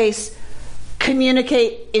this case,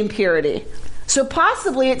 communicate impurity. So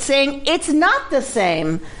possibly it's saying it's not the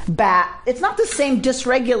same it's not the same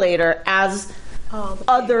dysregulator as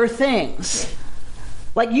other things.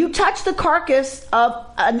 Like you touch the carcass of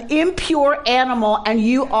an impure animal and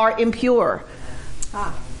you are impure.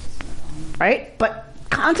 Right? But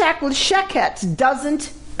contact with sheketz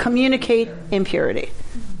doesn't communicate impurity.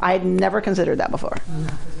 I had never considered that before.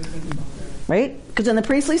 Right? Because in the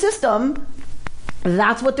priestly system,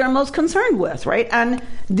 that's what they're most concerned with, right? And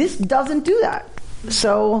this doesn't do that.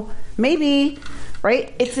 So maybe,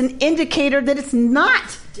 right, it's an indicator that it's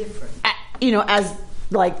not different, as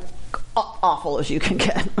like awful as you can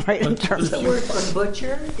get, right? In terms of the word for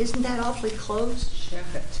butcher, isn't that awfully close?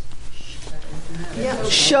 Shechet. Yeah.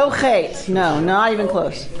 Shochet. No, not even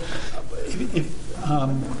close.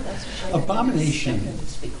 Abomination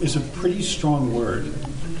is a pretty strong word,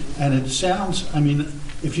 and it sounds. I mean,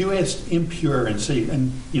 if you ask impure and say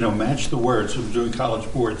match the words, so we're doing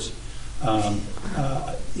college boards.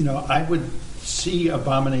 I would see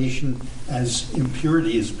abomination as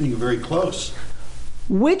impurity as being very close.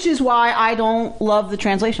 Which is why I don't love the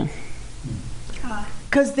translation.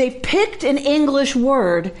 Because they've picked an English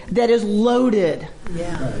word that is loaded.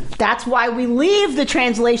 Yeah. Right. That's why we leave the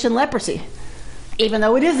translation leprosy, even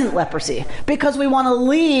though it isn't leprosy. Because we want to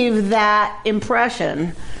leave that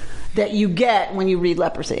impression that you get when you read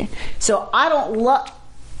leprosy. So I don't love,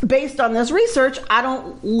 based on this research, I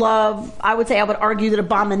would argue that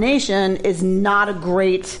abomination is not a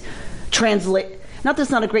great not that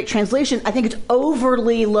it's not a great translation, I think it's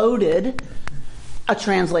overly loaded a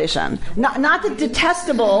translation. Not that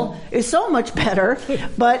detestable is so much better,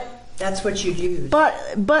 but that's what you'd use.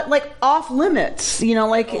 But like off limits,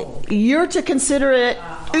 you're to consider it,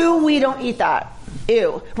 ew, we don't eat that.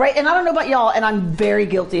 Ew. Right? And I don't know about y'all, and I'm very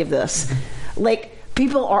guilty of this. Like,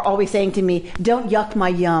 people are always saying to me, don't yuck my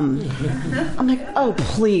yum. I'm like, oh,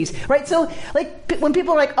 please. Right? So, like, when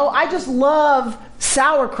people are like, oh, I just love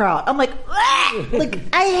sauerkraut. I'm like, ah! Like,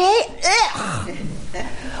 I hate,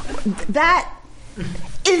 that.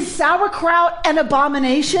 Is sauerkraut an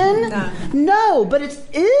abomination? No, but it's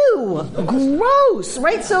ew, gross,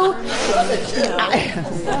 right? So I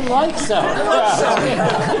like sauerkraut.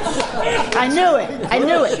 I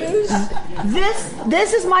knew it.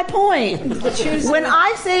 This is my point. When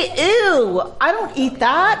I say ew, I don't eat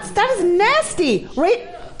that. That is nasty, right?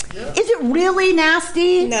 Is it really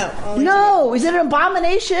nasty? No. No. Is it an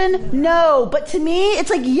abomination? No. But to me,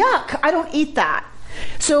 it's like yuck. I don't eat that.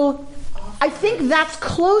 So I think that's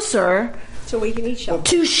closer so we can eat sheketz.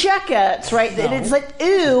 To sheketz, right? No. It's like,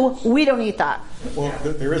 ew, we don't eat that. Well,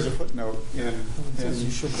 there is a footnote in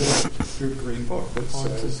the Green Book that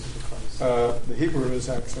says the Hebrew is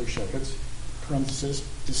actually sheketz, parenthesis,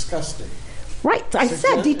 disgusting. Right, I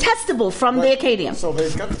said detestable from the Akkadian. So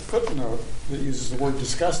they've got the footnote that uses the word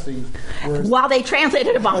disgusting. While they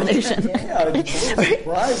translated abomination. Yeah, it's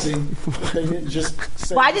surprising that they didn't just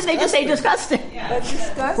say Why didn't they just say disgusting? Yeah. But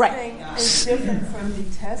disgusting is different from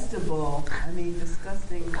detestable. I mean,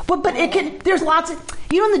 disgusting. But it can. There's lots of.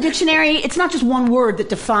 In the dictionary, it's not just one word that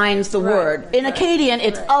defines the word. In Akkadian,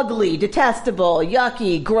 it's ugly, detestable,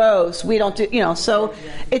 yucky, gross. We don't do. So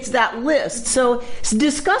it's that list. So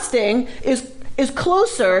disgusting is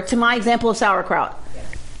closer to my example of sauerkraut.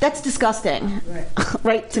 That's disgusting,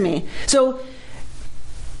 right to me. So,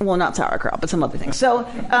 well, not sauerkraut, but some other things. So,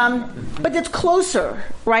 but it's closer,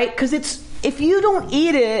 right? Because if you don't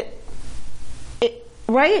eat it,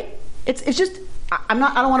 right? It's just I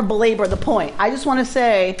don't want to belabor the point. I just want to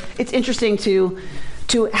say it's interesting to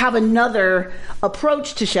have another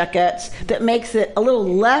approach to sheketz that makes it a little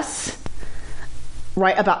less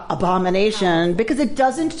right about abomination because it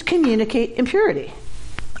doesn't communicate impurity.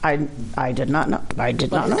 I did not know. I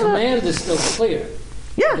did not know. But the command is still clear.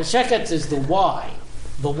 Yeah. The sheketz is the why.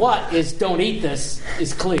 The what is don't eat this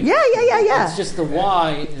is clear. Yeah. It's just the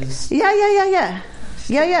why is. Yeah.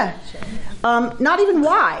 Not even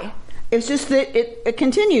why. It's just that it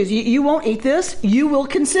continues. You won't eat this. You will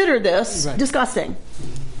consider this disgusting.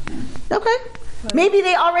 Okay. Maybe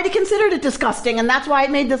they already considered it disgusting, and that's why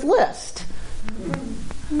it made this list.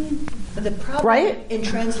 But the problem in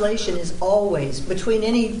translation is always, between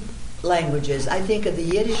any languages, I think of the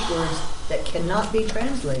Yiddish words that cannot be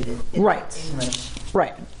translated in English.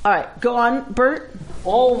 Right. All right. Go on, Bert.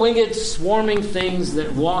 All winged swarming things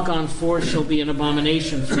that walk on four shall be an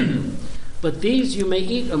abomination for you. But these you may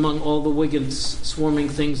eat among all the winged swarming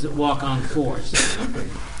things that walk on fours.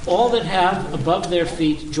 All that have above their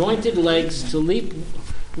feet jointed legs to leap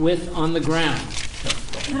with on the ground.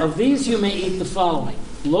 Of these you may eat the following: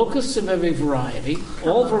 locusts of every variety,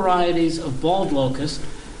 all varieties of bald locust,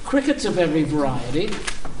 crickets of every variety,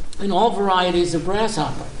 and all varieties of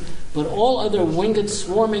grasshopper. But all other winged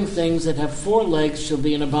swarming things that have 4 legs shall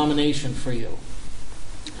be an abomination for you.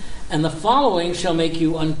 And the following shall make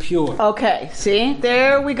you impure. Okay, see?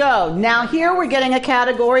 There we go. Now here we're getting a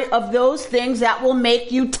category of those things that will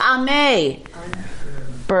make you tameh.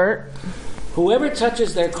 Bert? Whoever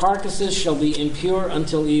touches their carcasses shall be impure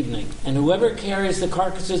until evening, and whoever carries the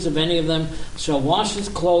carcasses of any of them shall wash his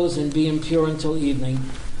clothes and be impure until evening.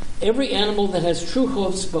 Every animal that has true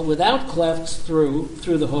hoofs but without clefts through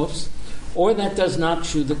the hoofs, or that does not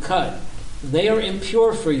chew the cud, they are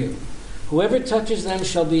impure for you. Whoever touches them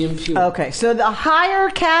shall be impure. Okay, so the higher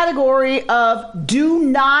category of do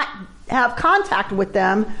not have contact with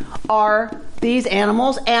them are these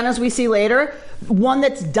animals, and as we see later, one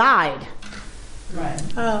that's died. Right.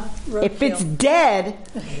 If it's dead,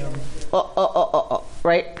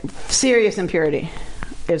 right, serious impurity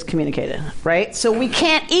is communicated, right? So we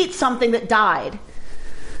can't eat something that died.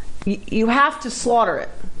 You have to slaughter it,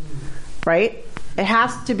 right? It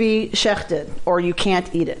has to be shechted, or you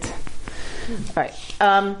can't eat it. All right.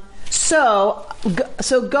 So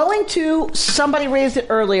going to, somebody raised it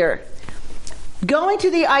earlier, going to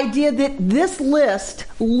the idea that this list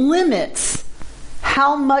limits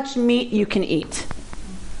how much meat you can eat.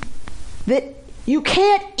 That you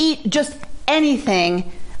can't eat just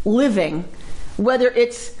anything living, whether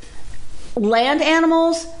it's land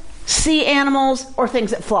animals, sea animals, or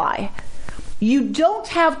things that fly. You don't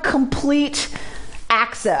have complete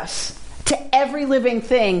access to every living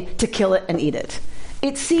thing to kill it and eat it.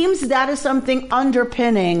 It seems that is something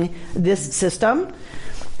underpinning this system,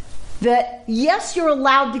 that yes, you're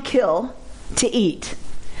allowed to kill, to eat,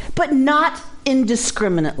 but not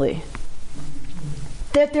indiscriminately.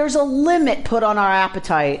 That there's a limit put on our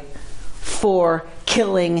appetite for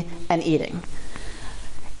killing and eating.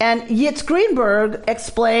 And Yitz Greenberg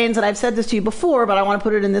explains, and I've said this to you before, but I want to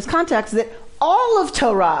put it in this context, that all of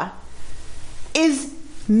Torah is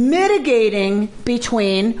mitigating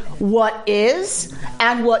between what is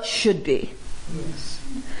and what should be. Yes.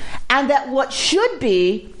 And that what should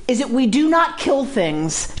be is that we do not kill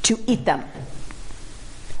things to eat them.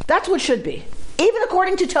 That's what should be, even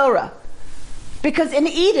according to Torah. Because in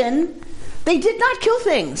Eden, they did not kill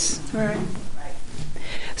things. Right.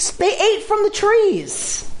 They ate from the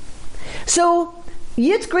trees. So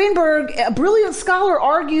Yitz Greenberg, a brilliant scholar,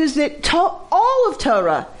 argues that all of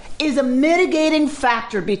Torah is a mitigating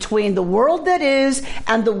factor between the world that is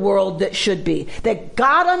and the world that should be. That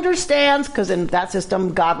God understands, because in that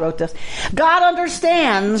system, God wrote this, God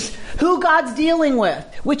understands who God's dealing with,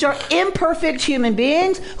 which are imperfect human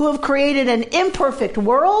beings who have created an imperfect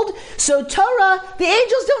world. So Torah, the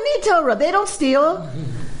angels don't need Torah. They don't steal.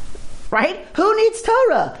 Right? Who needs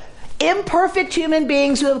Torah? Imperfect human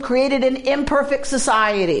beings who have created an imperfect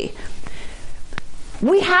society.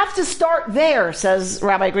 We have to start there, says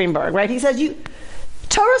Rabbi Greenberg, right? He says,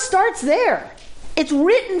 Torah starts there. It's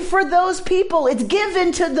written for those people. It's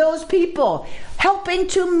given to those people, helping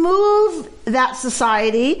to move that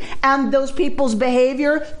society and those people's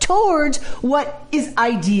behavior towards what is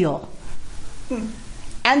ideal.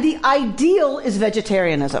 And the ideal is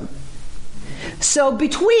vegetarianism. So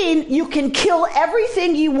between you can kill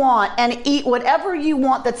everything you want and eat whatever you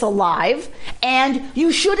want that's alive, and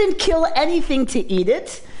you shouldn't kill anything to eat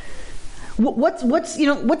it. What's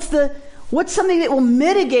something that will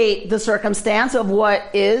mitigate the circumstance of what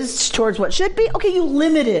is towards what should be? Okay, you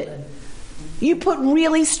limit it. You put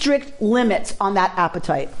really strict limits on that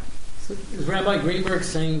appetite. So is Rabbi Greenberg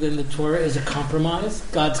saying then the Torah is a compromise?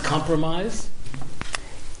 God's compromise?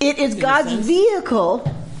 It is God's vehicle,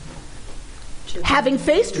 having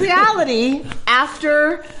faced reality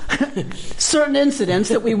after certain incidents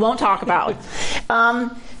that we won't talk about.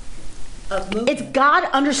 It's God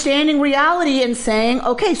understanding reality and saying,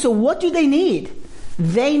 okay, so what do they need?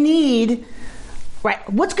 They need, right,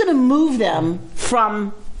 what's going to move them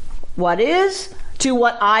from what is to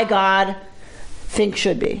what I, God, think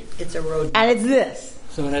should be? It's a road. And it's this.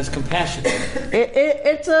 So it has compassion.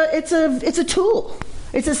 It's a tool.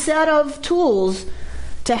 It's a set of tools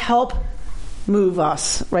to help move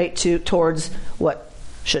us right towards what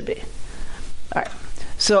should be. All right.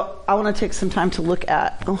 So I want to take some time to look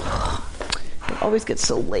at, it always gets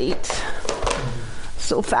so late,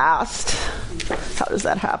 so fast. How does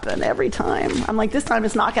that happen every time? I'm like, this time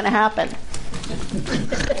it's not going to happen.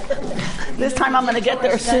 This time I'm going to get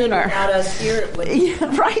there sooner. Without us here, it would.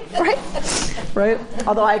 Yeah, right.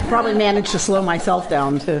 Although I probably managed to slow myself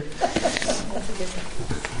down too.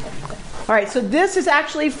 All right, so this is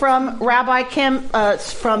actually from Rabbi Kim,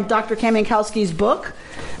 from Dr. Kamiankowski's book,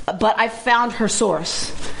 but I found her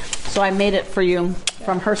source. So I made it for you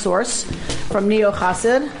from her source, from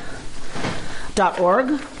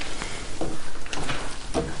neochassid.org.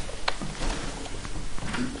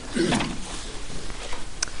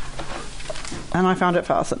 And I found it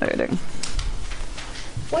fascinating.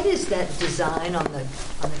 What is that design on the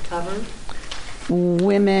cover?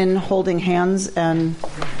 Women holding hands and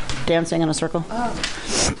dancing in a circle. Oh.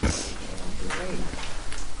 Great.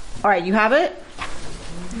 All right, you have it?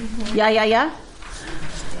 Mm-hmm. Yeah.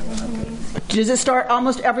 Does it start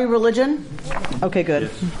almost every religion? Okay, good.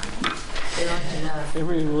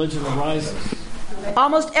 Every religion arises.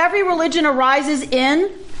 Almost every religion arises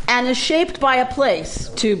in and is shaped by a place,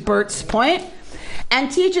 to Bert's point,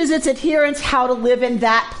 and teaches its adherents how to live in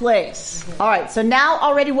that place. All right, so now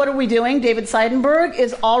already what are we doing? David Seidenberg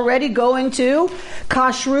is already going to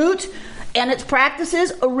kashrut and its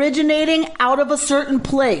practices originating out of a certain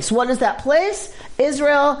place. What is that place?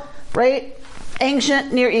 Israel, right?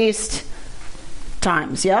 Ancient Near East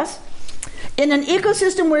times, yes? In an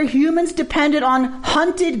ecosystem where humans depended on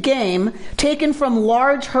hunted game taken from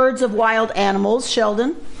large herds of wild animals,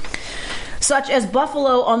 Sheldon, such as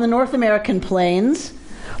buffalo on the North American plains,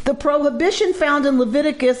 the prohibition found in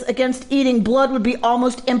Leviticus against eating blood would be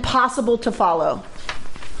almost impossible to follow.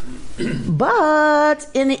 But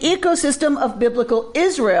in the ecosystem of biblical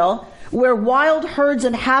Israel, where wild herds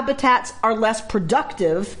and habitats are less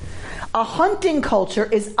productive, a hunting culture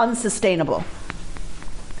is unsustainable.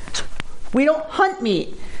 We don't hunt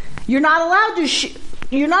meat. You're not allowed to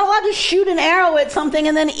shoot an arrow at something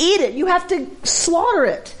and then eat it. You have to slaughter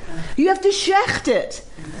it. You have to shecht it.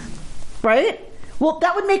 Right? Well,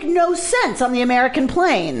 that would make no sense on the American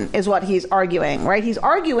plain, is what he's arguing, right? He's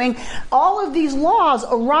arguing all of these laws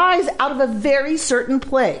arise out of a very certain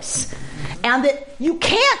place. And that you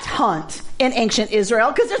can't hunt in ancient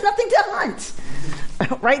Israel because there's nothing to hunt.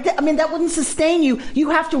 Right? I mean, that wouldn't sustain you.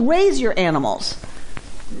 You have to raise your animals.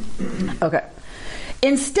 Okay.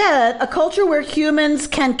 Instead, a culture where humans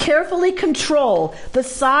can carefully control the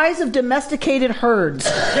size of domesticated herds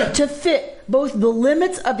to fit both the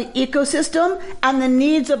limits of the ecosystem and the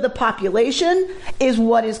needs of the population is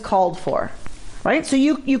what is called for. Right? So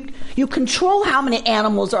you control how many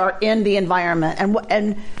animals are in the environment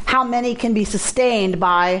and how many can be sustained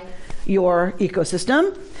by your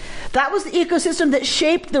ecosystem. That was the ecosystem that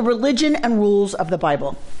shaped the religion and rules of the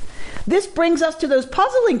Bible. This brings us to those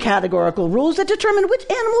puzzling categorical rules that determine which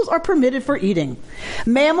animals are permitted for eating.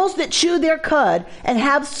 Mammals that chew their cud and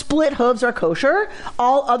have split hooves are kosher.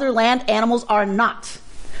 All other land animals are not.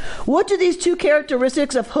 What do these two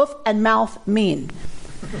characteristics of hoof and mouth mean?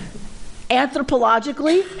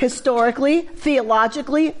 Anthropologically, historically,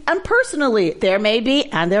 theologically, and personally, there may be,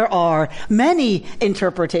 and there are, many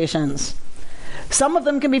interpretations. Some of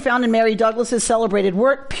them can be found in Mary Douglas's celebrated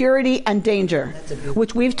work, Purity and Danger,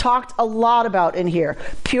 which we've talked a lot about in here.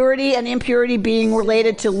 Purity and impurity being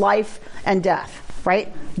related to life and death,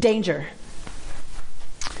 right? Danger.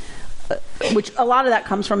 Which a lot of that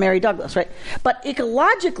comes from Mary Douglas, right? But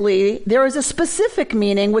ecologically, there is a specific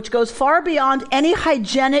meaning which goes far beyond any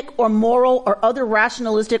hygienic or moral or other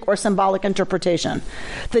rationalistic or symbolic interpretation.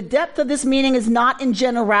 The depth of this meaning is not in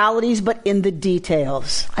generalities, but in the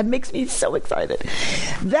details. It makes me so excited.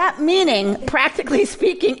 That meaning, practically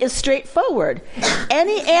speaking, is straightforward.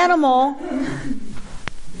 Any animal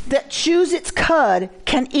that chews its cud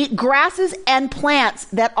can eat grasses and plants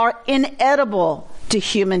that are inedible to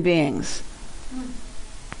human beings.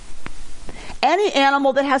 Any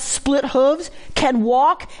animal that has split hooves can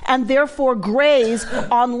walk and therefore graze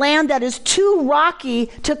on land that is too rocky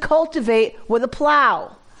to cultivate with a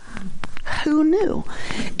plow. Who knew?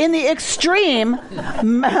 In the extreme,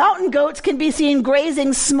 mountain goats can be seen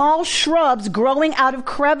grazing small shrubs growing out of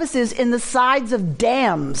crevices in the sides of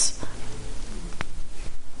dams.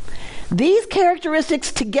 These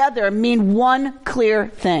characteristics together mean one clear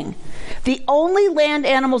thing. The only land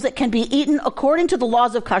animals that can be eaten according to the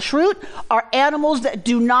laws of kashrut are animals that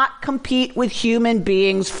do not compete with human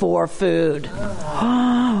beings for food.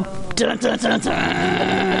 Dun, dun, dun,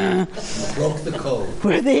 dun. Broke the code.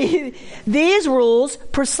 These rules,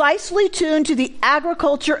 precisely tuned to the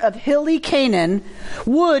agriculture of hilly Canaan,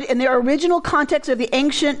 would, in their original context of the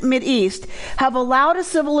ancient Mideast, have allowed a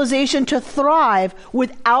civilization to thrive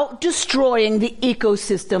without destroying the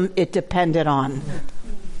ecosystem it depended on.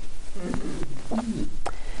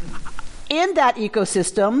 In that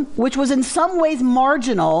ecosystem, which was in some ways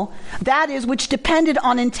marginal, that is, which depended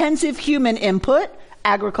on intensive human input,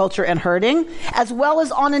 agriculture and herding, as well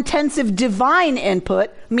as on intensive divine input,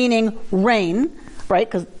 meaning rain, right?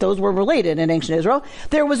 Because those were related in ancient Israel.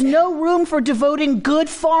 There was no room for devoting good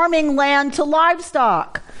farming land to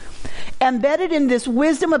livestock. Embedded in this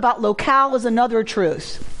wisdom about locale is another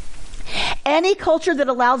truth. Any culture that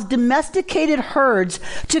allows domesticated herds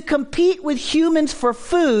to compete with humans for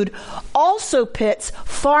food also pits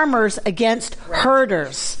farmers against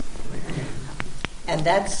herders. And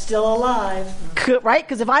that's still alive. Right?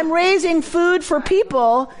 Because if I'm raising food for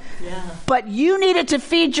people, but you needed to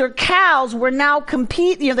feed your cows, we're now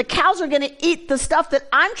competing. The cows are going to eat the stuff that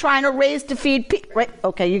I'm trying to raise to feed people. Right?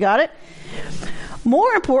 Okay, you got it?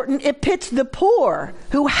 More important, it pits the poor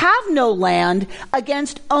who have no land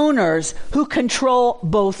against owners who control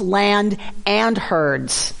both land and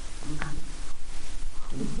herds.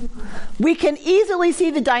 We can easily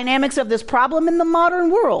see the dynamics of this problem in the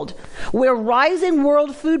modern world, where rising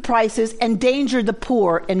world food prices endanger the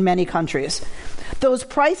poor in many countries. Those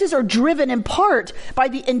prices are driven in part by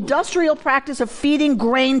the industrial practice of feeding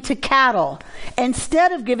grain to cattle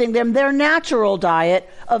instead of giving them their natural diet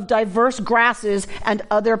of diverse grasses and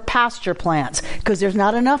other pasture plants, because there's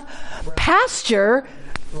not enough pasture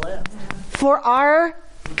for our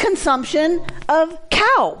consumption of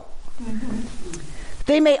cow.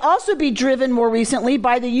 They may also be driven more recently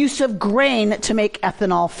by the use of grain to make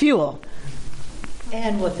ethanol fuel.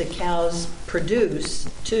 And what the cows produce,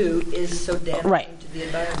 too, is so damaging to the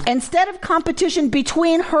environment. Instead of competition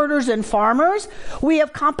between herders and farmers, we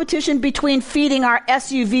have competition between feeding our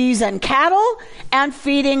SUVs and cattle and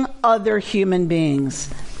feeding other human beings.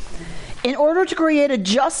 In order to create a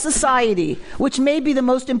just society, which may be the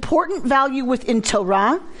most important value within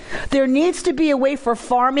Torah, there needs to be a way for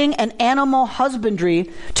farming and animal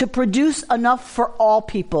husbandry to produce enough for all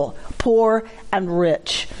people, poor and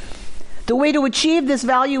rich. The way to achieve this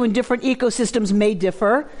value in different ecosystems may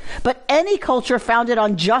differ, but any culture founded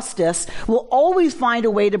on justice will always find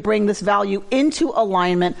a way to bring this value into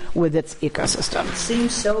alignment with its ecosystem. It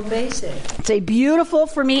seems so basic. It's a beautiful,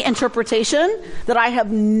 for me, interpretation that I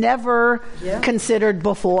have never considered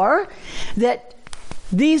before, that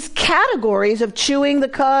these categories of chewing the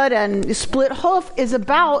cud and split hoof is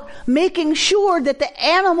about making sure that the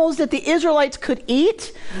animals that the Israelites could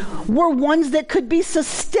eat were ones that could be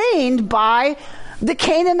sustained by the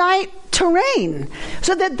Canaanite terrain,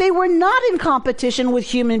 so that they were not in competition with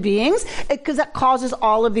human beings, because that causes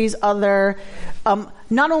all of these other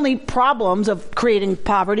not only problems of creating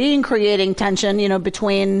poverty and creating tension,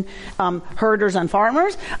 between herders and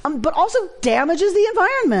farmers, but also damages the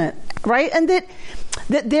environment, right? And that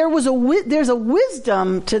there's a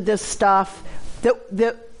wisdom to this stuff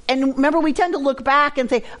that and remember, we tend to look back and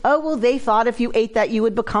say, oh, well, they thought if you ate that, you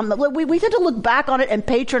would become... We tend to look back on it and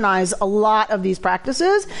patronize a lot of these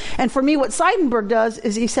practices. And for me, what Seidenberg does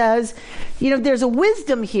is he says, there's a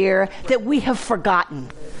wisdom here that we have forgotten.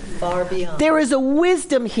 Far beyond. There is a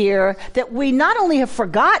wisdom here that we not only have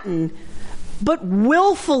forgotten, but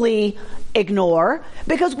willfully ignore,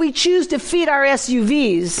 because we choose to feed our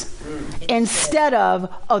SUVs instead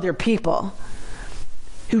of other people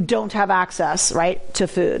who don't have access, right, to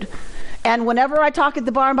food. And whenever I talk at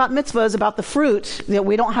the bar about mitzvahs, about the fruit, that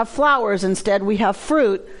we don't have flowers, instead we have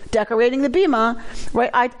fruit decorating the bima, right,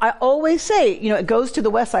 I always say, it goes to the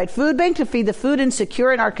West Side Food Bank to feed the food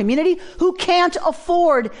insecure in our community who can't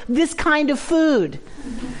afford this kind of food.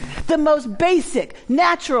 The most basic,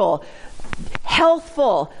 natural,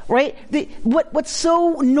 healthful, right? What's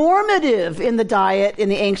so normative in the diet in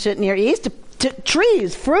the ancient Near East, to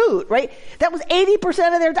trees, fruit, right? That was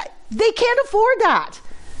 80% of their diet. They can't afford that.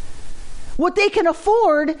 What they can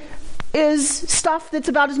afford is stuff that's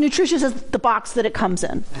about as nutritious as the box that it comes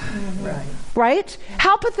in. Right?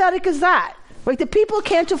 How pathetic is that? Right? The people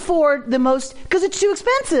can't afford the most, because it's too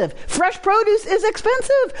expensive. Fresh produce is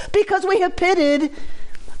expensive because we have pitted,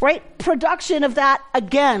 right, production of that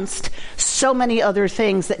against so many other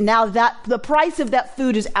things that now that the price of that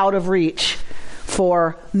food is out of reach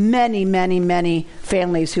for many, many, many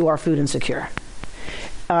families who are food insecure.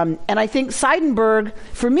 And I think Seidenberg,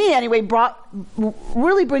 for me anyway,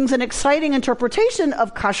 really brings an exciting interpretation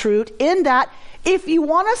of kashrut, in that if you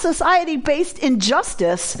want a society based in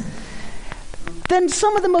justice, then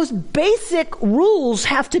some of the most basic rules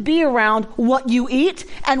have to be around what you eat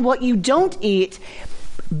and what you don't eat,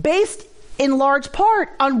 based in large part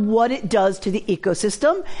on what it does to the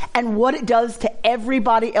ecosystem and what it does to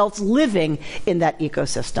everybody else living in that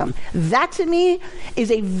ecosystem. That, to me, is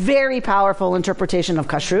a very powerful interpretation of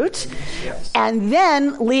kashrut. Yes. And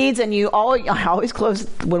then leads, and I always close,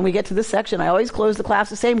 when we get to this section, I always close the class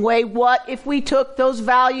the same way. What if we took those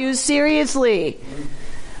values seriously?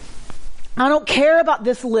 I don't care about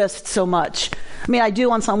this list so much. I mean, I do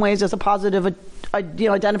on some ways as a positive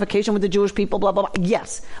identification with the Jewish people, blah, blah, blah.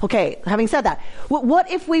 Yes. Okay, having said that, what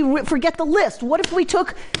if we forget the list? What if we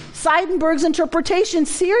took Seidenberg's interpretation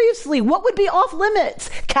seriously? What would be off limits?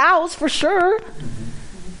 Cows, for sure.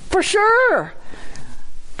 For sure.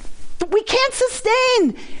 We can't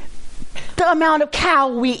sustain the amount of cow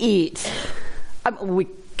we eat. We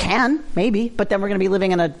can, maybe, but then we're going to be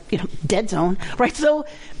living in a dead zone, right? So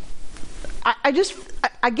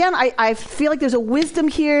I feel like there's a wisdom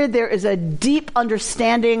here. There is a deep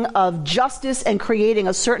understanding of justice and creating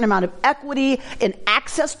a certain amount of equity and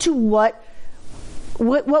access to what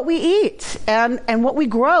we eat and what we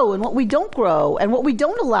grow and what we don't grow and what we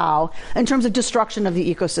don't allow in terms of destruction of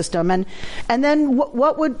the ecosystem. And then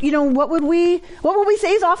what would we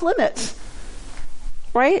say is off limits,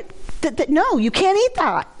 right? That no, you can't eat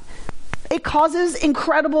that. It causes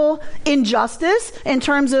incredible injustice in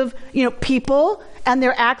terms of, people and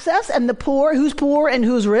their access and the poor, who's poor and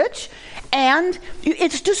who's rich. And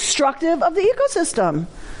it's destructive of the ecosystem,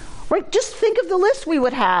 right? Just think of the list we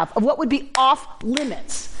would have of what would be off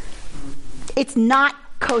limits. It's not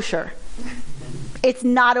kosher. It's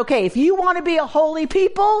not okay. If you want to be a holy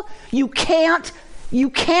people, you can't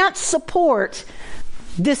support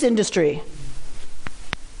this industry.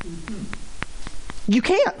 You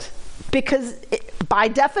can't. Because by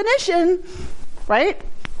definition, right,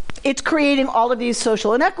 it's creating all of these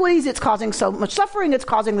social inequities, it's causing so much suffering, it's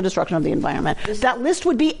causing the destruction of the environment. That list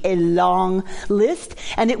would be a long list,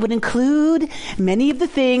 and it would include many of the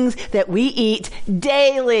things that we eat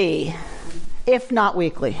daily, if not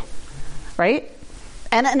weekly, right?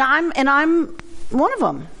 And I'm one of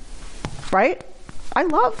them, right? I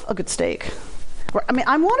love a good steak. I mean,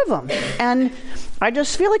 I'm one of them. And I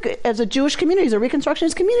just feel like as a Jewish community, as a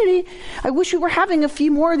Reconstructionist community, I wish we were having a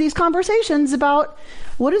few more of these conversations about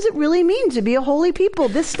what does it really mean to be a holy people?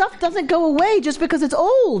 This stuff doesn't go away just because it's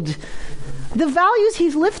old. The values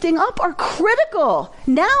he's lifting up are critical,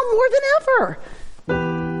 now more than ever.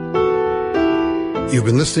 You've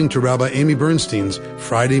been listening to Rabbi Amy Bernstein's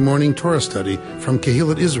Friday Morning Torah Study from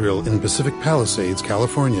Kehillat Israel in Pacific Palisades,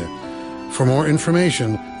 California. For more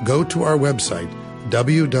information, go to our website,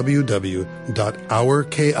 www.ourki.org.